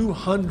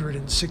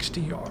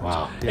 260 yards.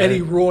 Wow. Yeah.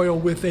 Eddie Royal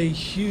with a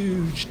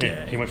huge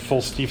day. He went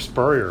full Steve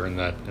Spurrier in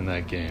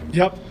that game.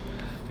 Yep.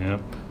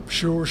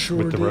 Sure.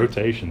 With the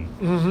rotation.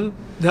 Mm-hmm.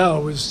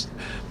 No,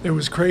 it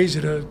was crazy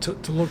to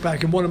look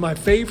back. And one of my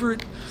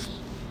favorite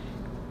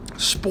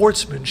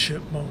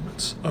sportsmanship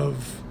moments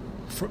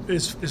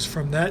is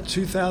from that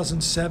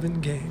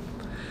 2007 game.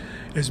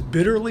 As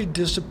bitterly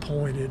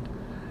disappointed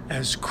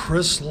as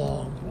Chris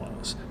Long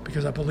was,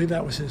 because I believe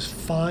that was his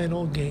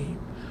final game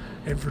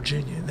at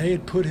Virginia. And they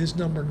had put his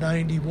number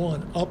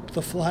 91 up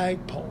the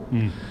flagpole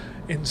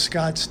in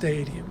Scott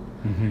Stadium.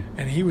 Mm-hmm.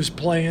 And he was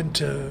playing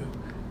to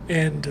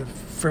end a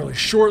fairly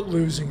short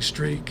losing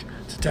streak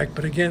to Tech,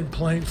 but again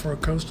playing for a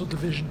Coastal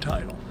Division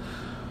title.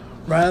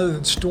 Rather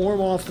than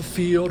storm off the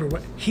field,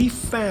 he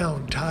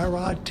found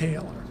Tyrod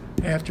Taylor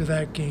after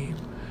that game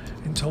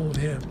and told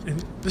him,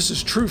 and this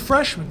is true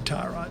freshman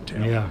Tyrod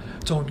Taylor,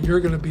 told him, "You're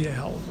going to be a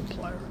hell of a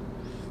player."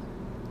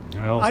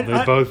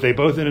 Well, they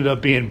both ended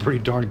up being pretty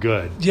darn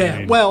good. Yeah,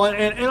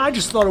 and I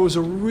just thought it was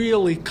a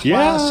really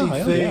classy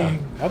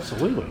thing,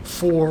 absolutely,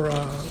 for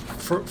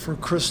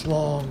Chris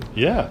Long,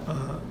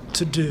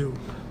 to do.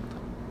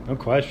 No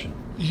question.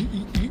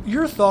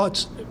 Your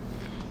thoughts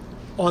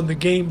on the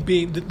game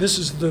being that this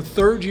is the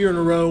third year in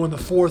a row and the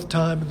fourth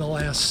time in the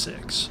last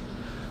 6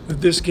 that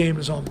this game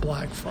is on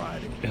Black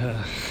Friday.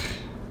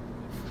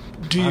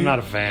 I'm not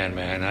a fan,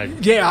 man. I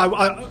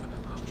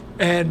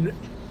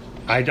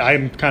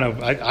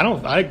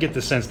get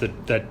the sense that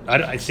I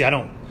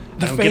don't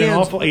get an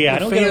awful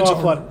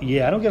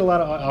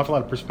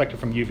lot of perspective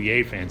from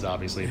UVA fans,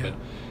 obviously, but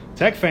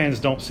Tech fans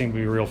don't seem to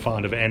be real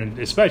fond of it, and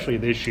especially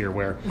this year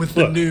where with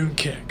the noon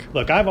kick.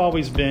 Look, I've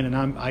always been, and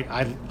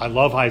I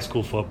love high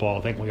school football.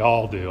 I think we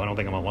all do. I don't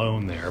think I'm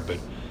alone there, but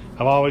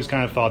I've always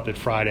kind of thought that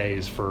Friday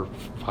is for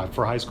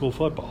high school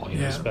football, you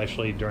know,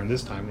 especially during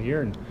this time of the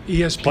year and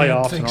ESPN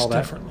playoffs and all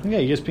that. Differently.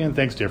 Yeah, ESPN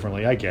thinks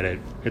differently. I get it.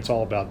 It's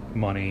all about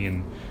money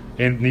and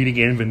needing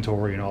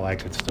inventory and all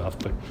that good stuff.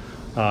 But,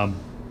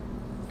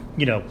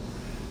 you know,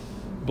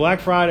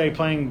 Black Friday,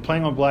 playing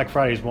on Black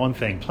Friday is one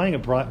thing.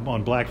 Playing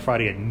on Black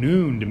Friday at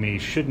noon to me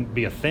shouldn't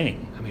be a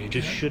thing. I mean, it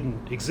just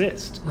shouldn't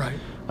exist. Right.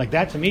 Like,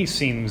 that to me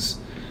seems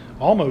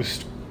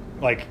almost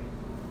like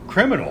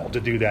criminal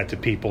to do that to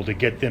people, to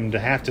get them to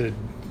have to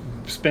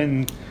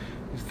spend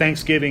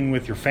Thanksgiving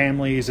with your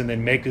families and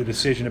then make a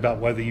decision about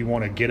whether you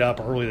want to get up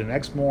early the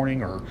next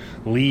morning or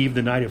leave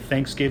the night of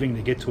Thanksgiving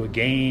to get to a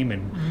game.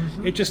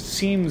 And it just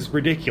seems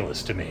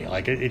ridiculous to me.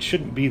 Like, it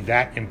shouldn't be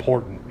that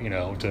important, you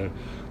know, to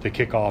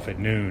kick off at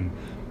noon.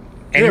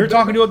 And you're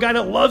talking to a guy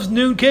that loves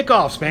noon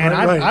kickoffs, man.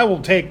 Right. I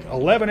will take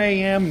 11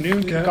 a.m.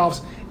 noon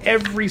kickoffs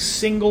every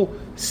single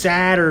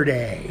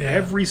Saturday. Yeah.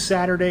 Every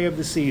Saturday of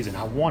the season.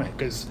 I want it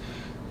because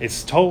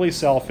it's totally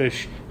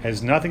selfish,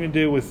 has nothing to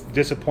do with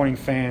disappointing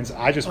fans.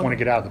 I just want to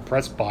get out of the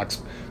press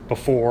box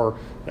before,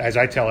 as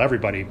I tell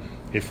everybody,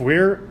 if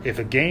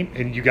a game,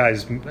 and you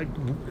guys,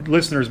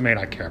 listeners may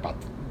not care about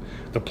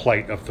the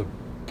plight of the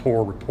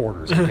poor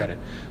reporters, I get it,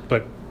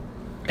 but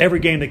every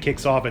game that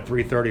kicks off at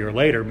 3:30 or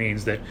later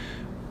means that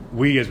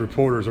we as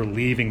reporters are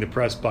leaving the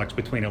press box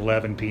between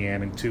 11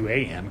 p.m. and 2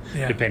 a.m.,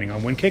 depending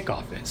on when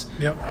kickoff is.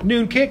 Yep.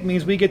 Noon kick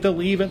means we get to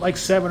leave at like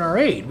 7 or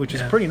 8, which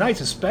is pretty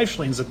nice,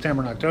 especially in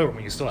September and October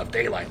when you still have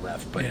daylight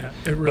left. But, it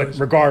really but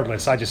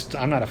regardless,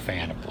 I'm not a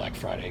fan of Black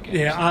Friday games.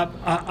 Yeah,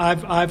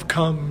 I've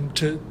come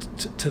to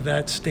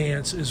that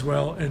stance as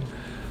well. And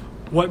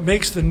what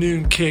makes the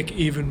noon kick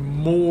even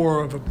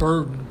more of a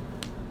burden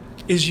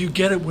is you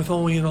get it with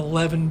only an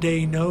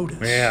 11-day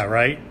notice. Yeah,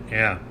 right?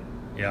 Yeah.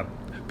 Yep.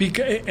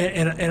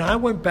 And I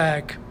went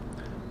back.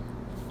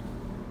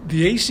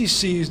 The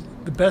ACC,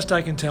 the best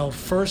I can tell,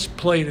 first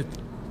played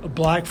a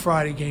Black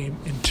Friday game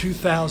in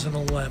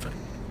 2011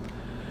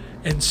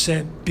 and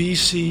sent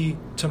BC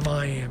to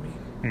Miami.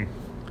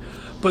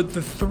 But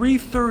the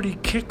 3:30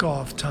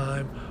 kickoff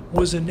time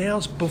was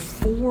announced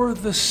before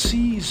the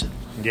season.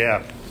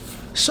 Yeah.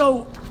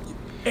 So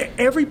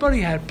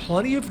everybody had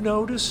plenty of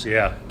notice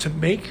to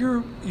make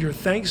your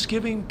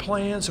Thanksgiving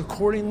plans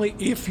accordingly.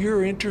 If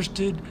you're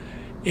interested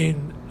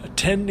in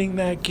attending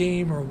that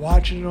game or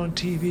watching it on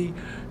TV,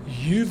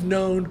 you've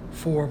known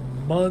for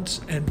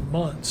months and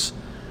months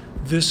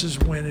this is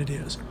when it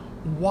is.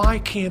 Why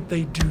can't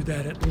they do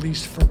that at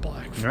least for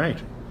Black Friday?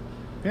 Right.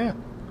 Yeah.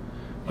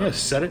 Yeah,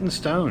 set it in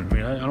stone. I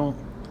mean, I don't...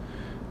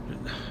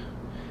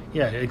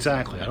 Yeah,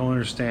 exactly. I don't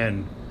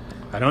understand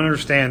the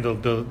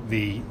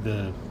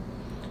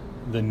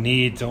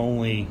need to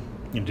only,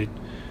 you know,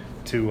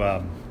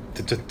 to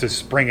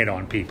spring it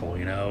on people,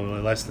 you know,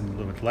 with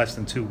less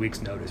than 2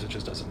 weeks notice. It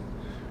just doesn't.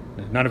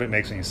 None of it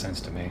makes any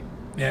sense to me.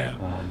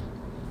 Yeah.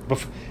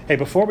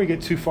 Before we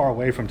get too far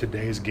away from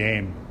today's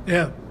game,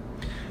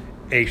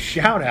 a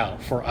shout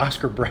out for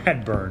Oscar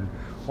Bradburn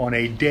on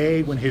a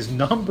day when his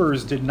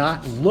numbers did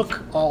not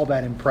look all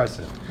that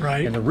impressive.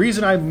 Right. And the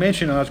reason I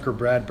mention Oscar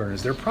Bradburn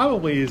is there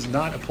probably is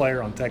not a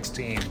player on Tech's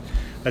team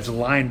that's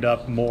lined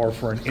up more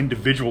for an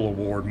individual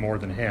award more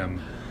than him.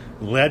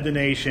 Led the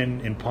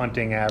nation in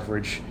punting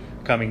average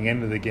coming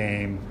into the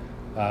game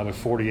with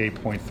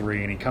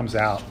 48.3, and he comes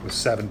out with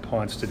 7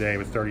 punts today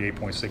with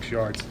 38.6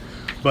 yards.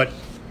 But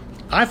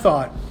I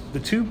thought the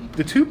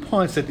two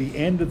punts at the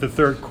end of the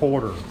third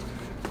quarter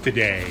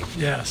today.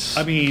 Yes.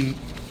 I mean,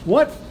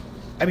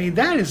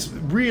 that is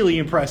really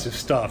impressive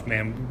stuff,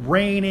 man.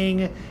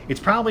 Raining. It's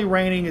probably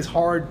raining as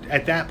hard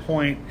at that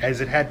point as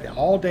it had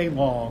all day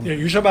long. Yeah,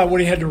 you're talking about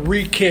when he had to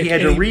re-kick. He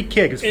had to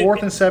re-kick. It's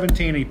 4th and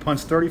 17, and he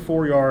punts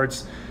 34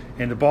 yards,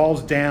 and the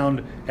ball's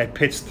down at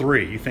Pitt's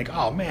 3. You think,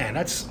 oh, man,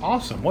 that's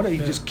awesome. He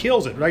just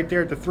kills it right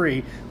there at the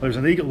 3. There's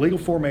an illegal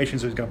formation,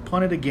 so he's going to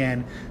punt it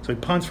again. So he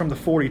punts from the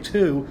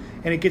 42,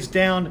 and it gets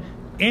down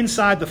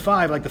inside the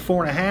 5, like the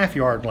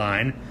 4.5-yard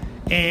line.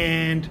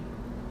 And,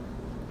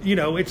 you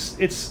know,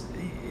 it's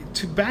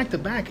to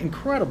back-to-back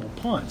incredible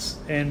punts.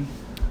 And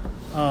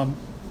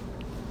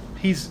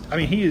he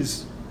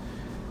is,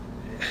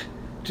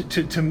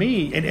 to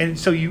me, and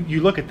so you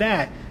look at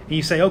that and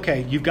you say,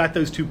 okay, you've got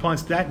those 2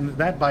 punts.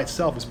 That by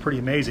itself is pretty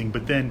amazing.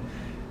 But then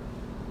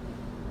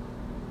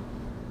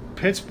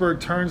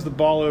Pittsburgh turns the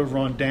ball over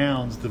on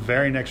downs the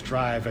very next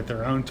drive at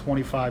their own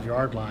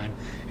 25-yard line,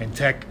 and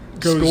Tech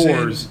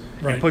scores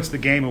and puts the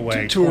game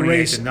away to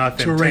erase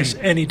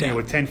any down.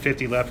 With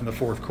 10:50 left in the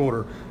fourth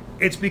quarter.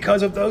 It's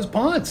because of those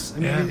punts. I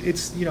mean,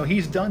 it's, you know,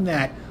 he's done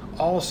that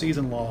all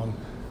season long.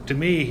 To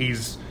me,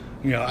 he's,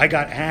 you know, I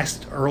got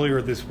asked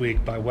earlier this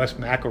week by Wes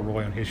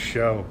McElroy on his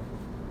show,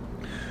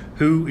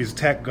 who is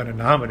Tech going to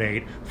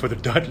nominate for the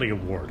Dudley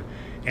Award?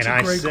 That's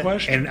a great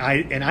question.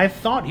 And I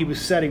thought he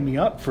was setting me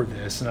up for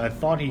this, and I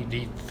thought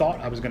he thought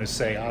I was going to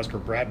say Oscar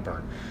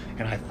Bradburn,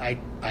 and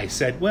I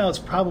said, well, it's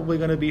probably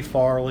going to be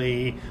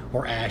Farley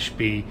or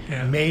Ashby.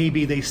 Yeah.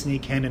 Maybe they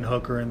sneak Hendon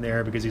Hooker in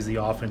there because he's the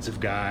offensive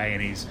guy,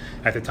 and he's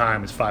at the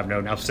time it's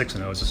 5-0, now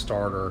 6-0 as a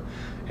starter,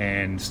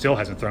 and still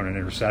hasn't thrown an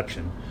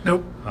interception.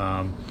 Nope.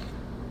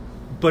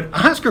 But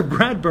Oscar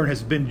Bradburn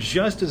has been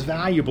just as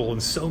valuable in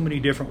so many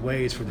different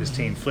ways for this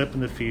team,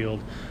 flipping the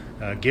field,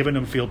 giving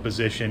them field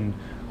position,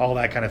 all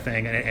that kind of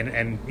thing.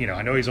 And you know,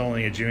 I know he's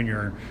only a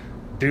junior.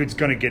 Dude's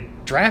going to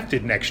get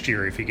drafted next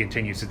year if he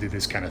continues to do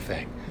this kind of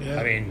thing. Yeah.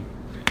 I mean,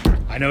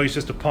 I know he's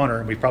just a punter,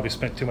 and we've probably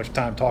spent too much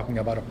time talking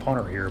about a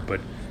punter here, but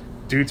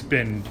dude's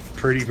been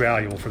pretty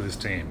valuable for this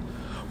team.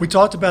 We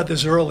talked about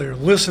this earlier.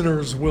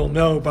 Listeners will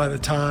know by the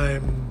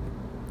time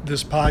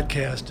this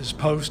podcast is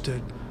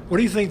posted. What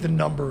do you think the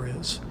number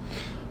is?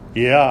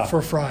 Yeah,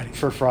 for Friday.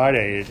 For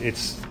Friday,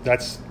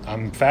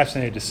 I'm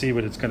fascinated to see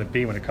what it's going to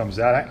be when it comes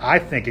out. I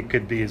think it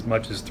could be as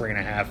much as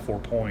 3.5, 4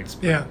 points.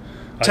 Yeah,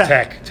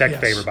 Tech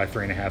yes. favored by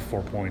 3.5,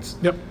 4 points.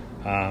 Yep.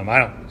 I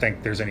don't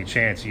think there's any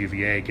chance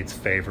UVA gets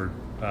favored.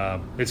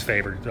 It's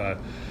favored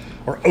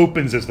or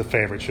opens as the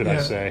favorite, should I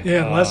say?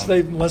 Yeah,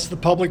 unless the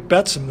public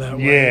bets them that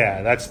way.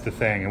 Yeah, that's the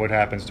thing, and what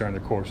happens during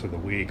the course of the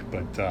week,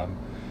 but.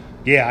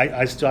 Yeah,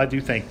 I do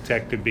think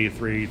Tech could be a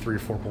 3 or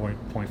 4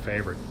 point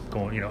favorite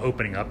going,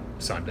 opening up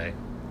Sunday.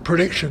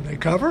 Prediction: they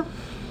cover?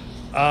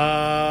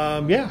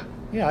 Yeah,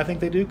 I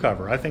think they do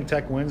cover. I think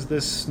Tech wins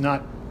this.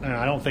 I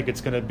don't think it's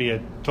going to be a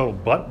total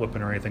butt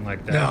whooping or anything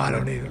like that. No, I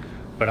don't either.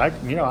 But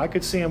I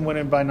could see them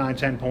winning by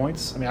 9-10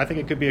 points. I mean, I think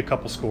it could be a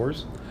couple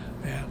scores.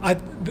 Yeah,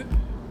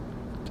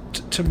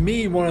 to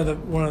me, one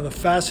of the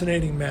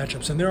fascinating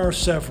matchups, and there are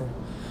several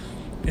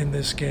in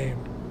this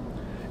game,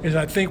 is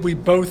I think we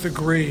both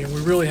agree, and we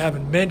really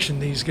haven't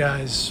mentioned these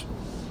guys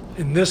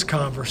in this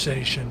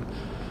conversation.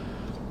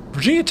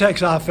 Virginia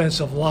Tech's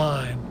offensive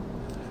line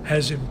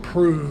has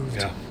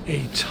improved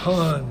a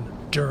ton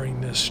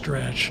during this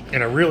stretch.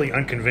 In a really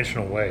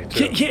unconventional way,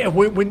 too. Yeah,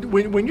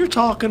 when you're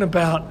talking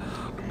about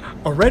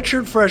a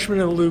redshirt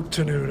freshman in Luke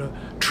Tenuta,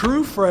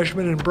 true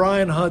freshman in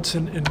Brian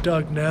Hudson and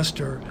Doug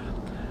Nestor,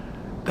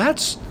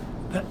 that's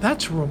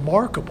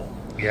remarkable.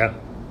 Yeah.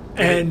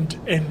 And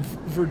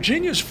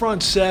Virginia's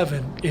front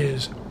seven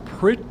is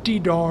pretty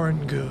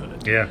darn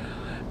good. Yeah.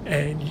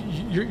 And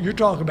you're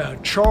talking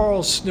about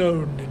Charles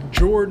Snowden and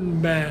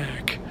Jordan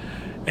Mack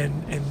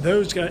and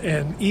those guys,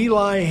 and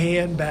Eli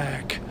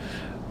Handback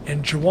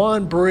and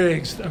Juwan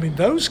Briggs. I mean,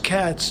 those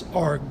cats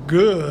are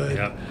good.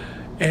 Yeah.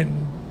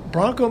 And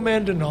Bronco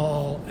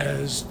Mendenhall,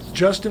 as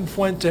Justin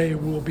Fuente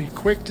will be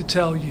quick to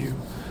tell you,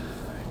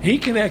 he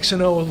can X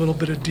and O a little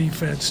bit of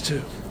defense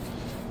too.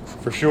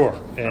 For sure,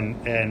 and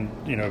and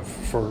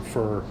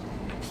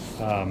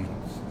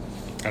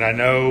I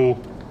know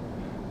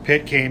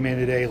Pitt came in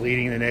today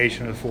leading the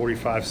nation with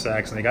 45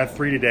 sacks, and they got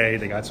 3 today.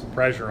 They got some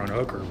pressure on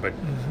Hooker, but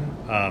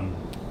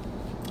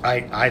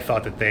I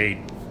thought that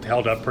they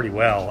held up pretty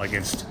well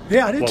against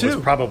what was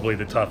probably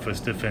the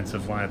toughest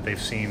defensive line that they've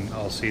seen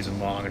all season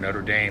long, and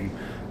Notre Dame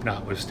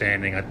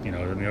notwithstanding.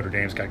 Notre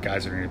Dame's got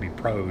guys that are going to be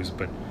pros,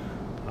 but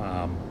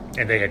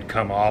and they had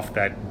come off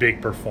that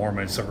big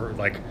performance of a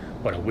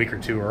week or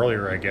two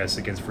earlier, I guess,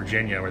 against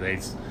Virginia, where they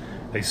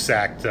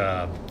sacked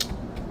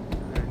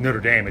Notre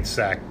Dame had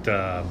sacked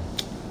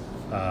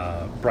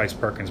Bryce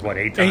Perkins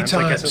 8 times,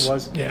 I guess it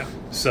was. Yeah.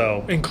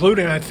 So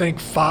including, I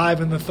think,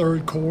 5 in the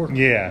third quarter.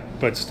 Yeah,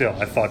 but still,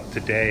 I thought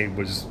today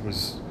was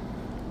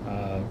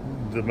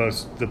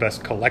the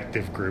best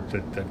collective group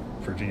that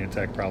Virginia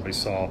Tech probably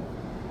saw,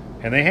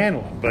 and they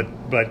handled them.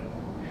 But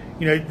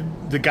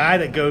the guy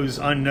that goes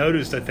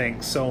unnoticed, I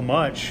think, so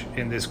much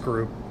in this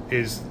group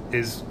is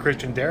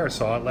Christian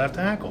Darrisaw at left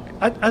tackle.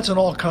 That's an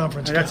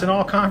all-conference guy. That's an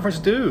all-conference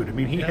dude. I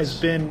mean, he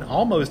has been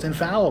almost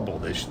infallible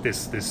this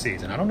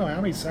season. I don't know how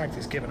many sacks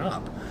he's given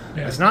up.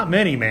 Yeah. It's not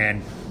many,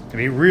 man. I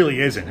mean, he really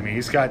isn't. I mean,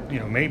 he's got,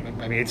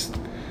 it's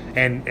 –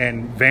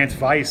 and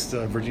Vance Weiss,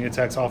 Virginia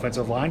Tech's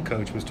offensive line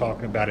coach, was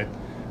talking about it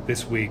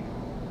this week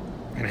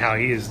and how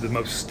he is the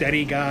most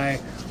steady guy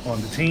on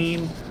the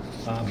team.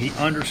 He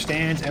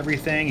understands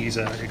everything. He's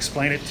a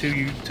explain it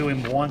to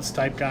him once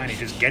type guy, and he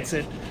just gets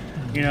it.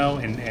 He's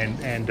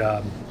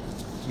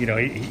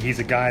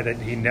a guy that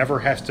he never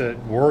has to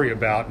worry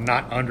about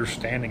not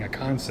understanding a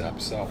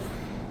concept. So,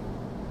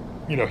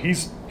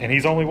 he's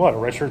only a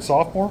redshirt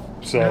sophomore.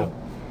 So,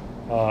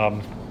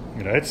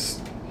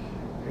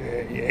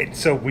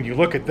 so when you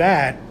look at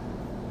that,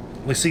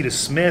 Lacita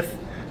Smith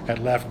at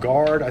left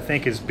guard, I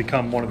think, has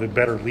become one of the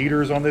better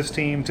leaders on this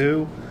team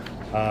too.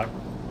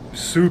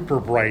 Super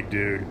bright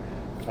dude.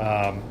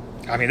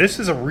 This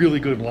is a really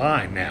good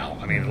line now.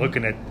 I mean,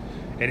 looking at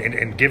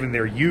and given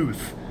their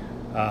youth,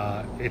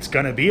 it's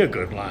going to be a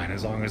good line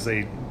as long as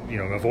they,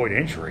 avoid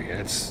injury.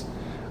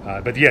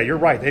 But yeah, you're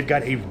right. They've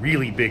got a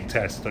really big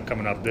test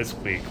coming up this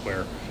week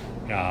where,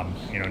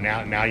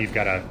 now you've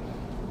got a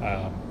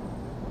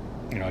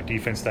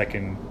defense that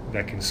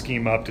can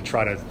scheme up to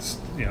try to,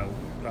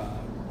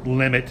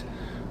 limit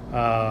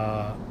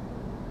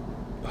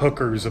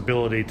Hooker's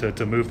ability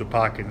to move the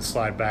pocket and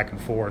slide back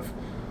and forth.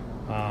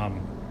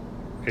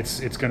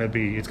 It's going to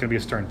be a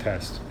stern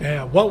test.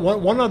 Yeah.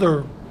 One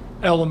other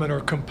element or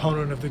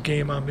component of the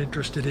game I'm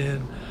interested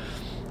in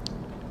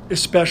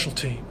is special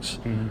teams,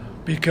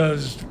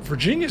 because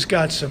Virginia's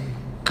got some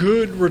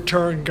good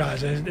return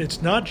guys, and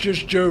it's not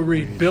just Joe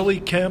Reed. Billy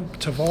Kemp,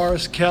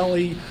 Tavares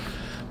Kelly,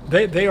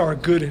 they are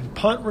good in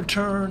punt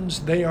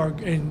returns. They are,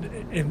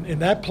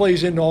 and that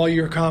plays into all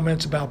your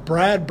comments about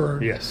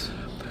Bradburn. Yes.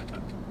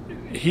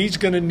 He's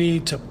going to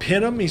need to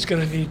pin him. He's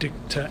going to need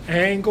to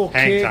angle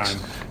hang kicks.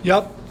 Time.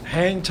 Yep.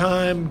 Hang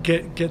time,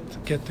 get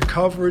the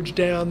coverage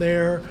down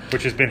there.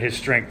 Which has been his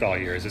strength all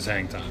year, is his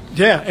hang time.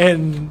 Yeah,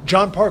 and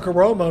John Parker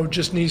Romo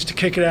just needs to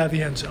kick it out of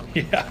the end zone.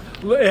 Yeah.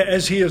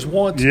 As he is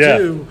wont to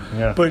do.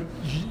 Yeah. But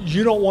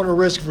you don't want to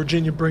risk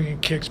Virginia bringing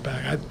kicks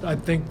back. I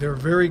think they're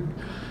very,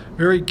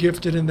 very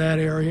gifted in that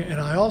area. And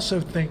I also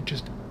think,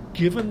 just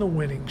given the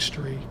winning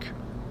streak,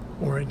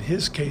 or in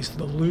his case,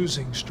 the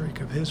losing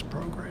streak of his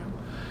program,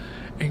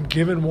 and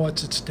given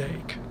what's at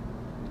stake,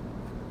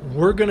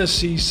 we're going to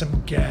see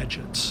some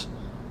gadgets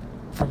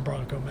from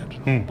Bronco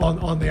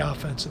Mendenhall on the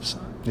offensive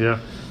side. Yeah.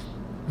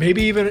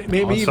 Maybe even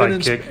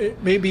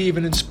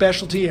in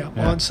specialty,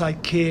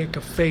 onside kick,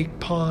 a fake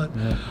punt,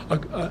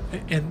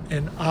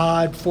 an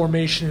odd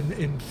formation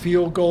in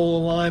field goal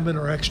alignment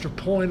or extra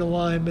point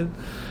alignment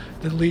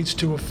that leads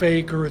to a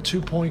fake or a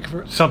 2-point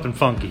conversion. Something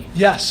funky.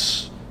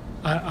 Yes,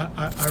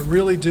 I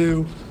really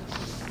do.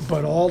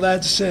 But all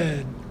that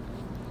said,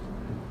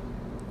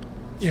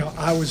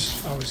 I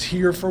was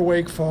here for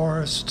Wake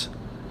Forest.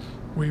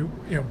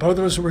 Both of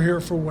us were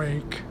here for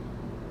Wake.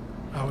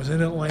 I was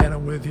in Atlanta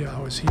with you. I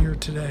was here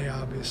today,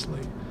 obviously.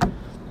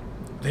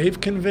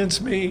 They've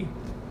convinced me.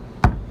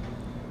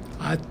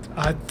 I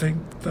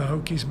think the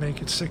Hokies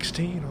make it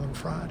 16 on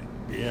Friday.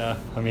 Yeah,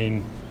 I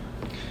mean,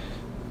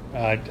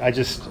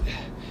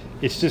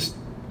 it's just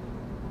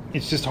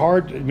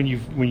hard when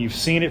you've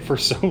seen it for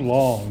so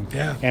long.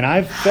 Yeah.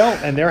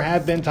 And there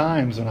have been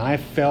times when I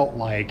felt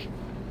like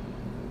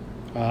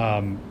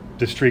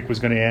the streak was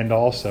going to end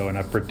also, and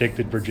I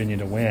predicted Virginia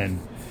to win,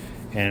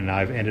 and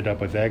I've ended up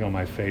with egg on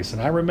my face.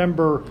 And I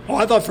remember... Oh,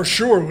 I thought for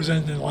sure it was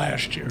ending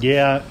last year.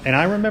 Yeah, and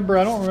I don't remember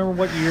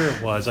what year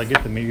it was. I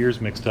get the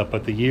years mixed up,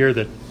 but the year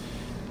that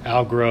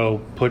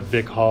Algro put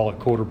Vic Hall at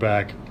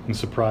quarterback and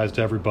surprised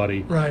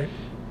everybody. Right.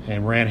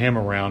 And ran him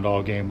around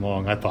all game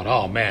long. I thought,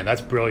 oh, man,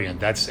 that's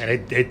brilliant.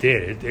 And it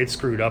did. It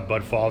screwed up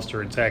Bud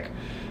Foster and Tech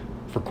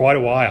for quite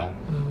a while.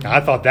 Mm-hmm. I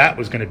thought that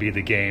was going to be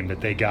the game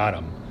that they got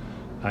him.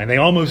 And they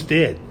almost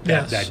did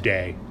that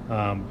day.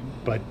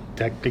 But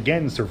Tech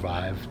again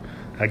survived.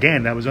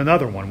 Again, that was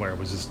another one where it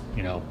was just,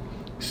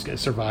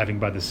 surviving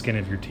by the skin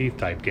of your teeth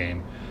type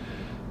game.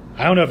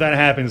 I don't know if that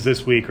happens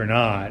this week or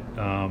not.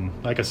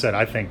 Like I said,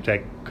 I think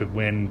Tech could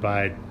win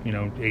by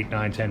 8,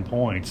 9, 10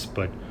 points.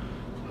 But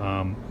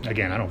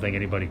again, I don't think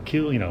anybody I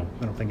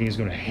don't think he's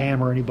going to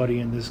hammer anybody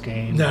in this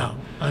game. No,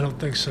 I don't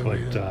think so. But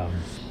either.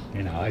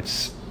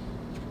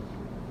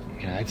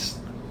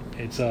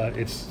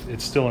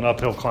 It's still an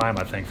uphill climb,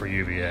 I think, for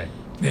UVA.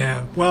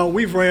 Yeah. Well,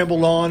 we've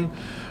rambled on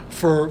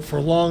for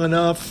long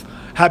enough.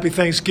 Happy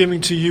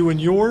Thanksgiving to you and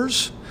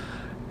yours,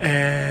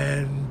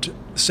 and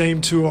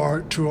same to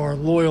our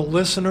loyal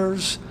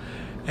listeners.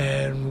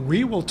 And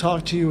we will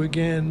talk to you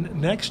again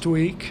next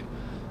week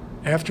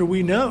after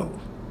we know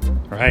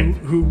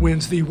who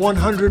wins the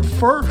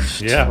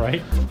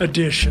 101st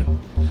edition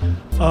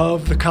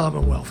of the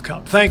Commonwealth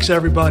Cup. Thanks,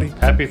 everybody.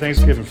 Happy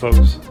Thanksgiving,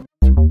 folks.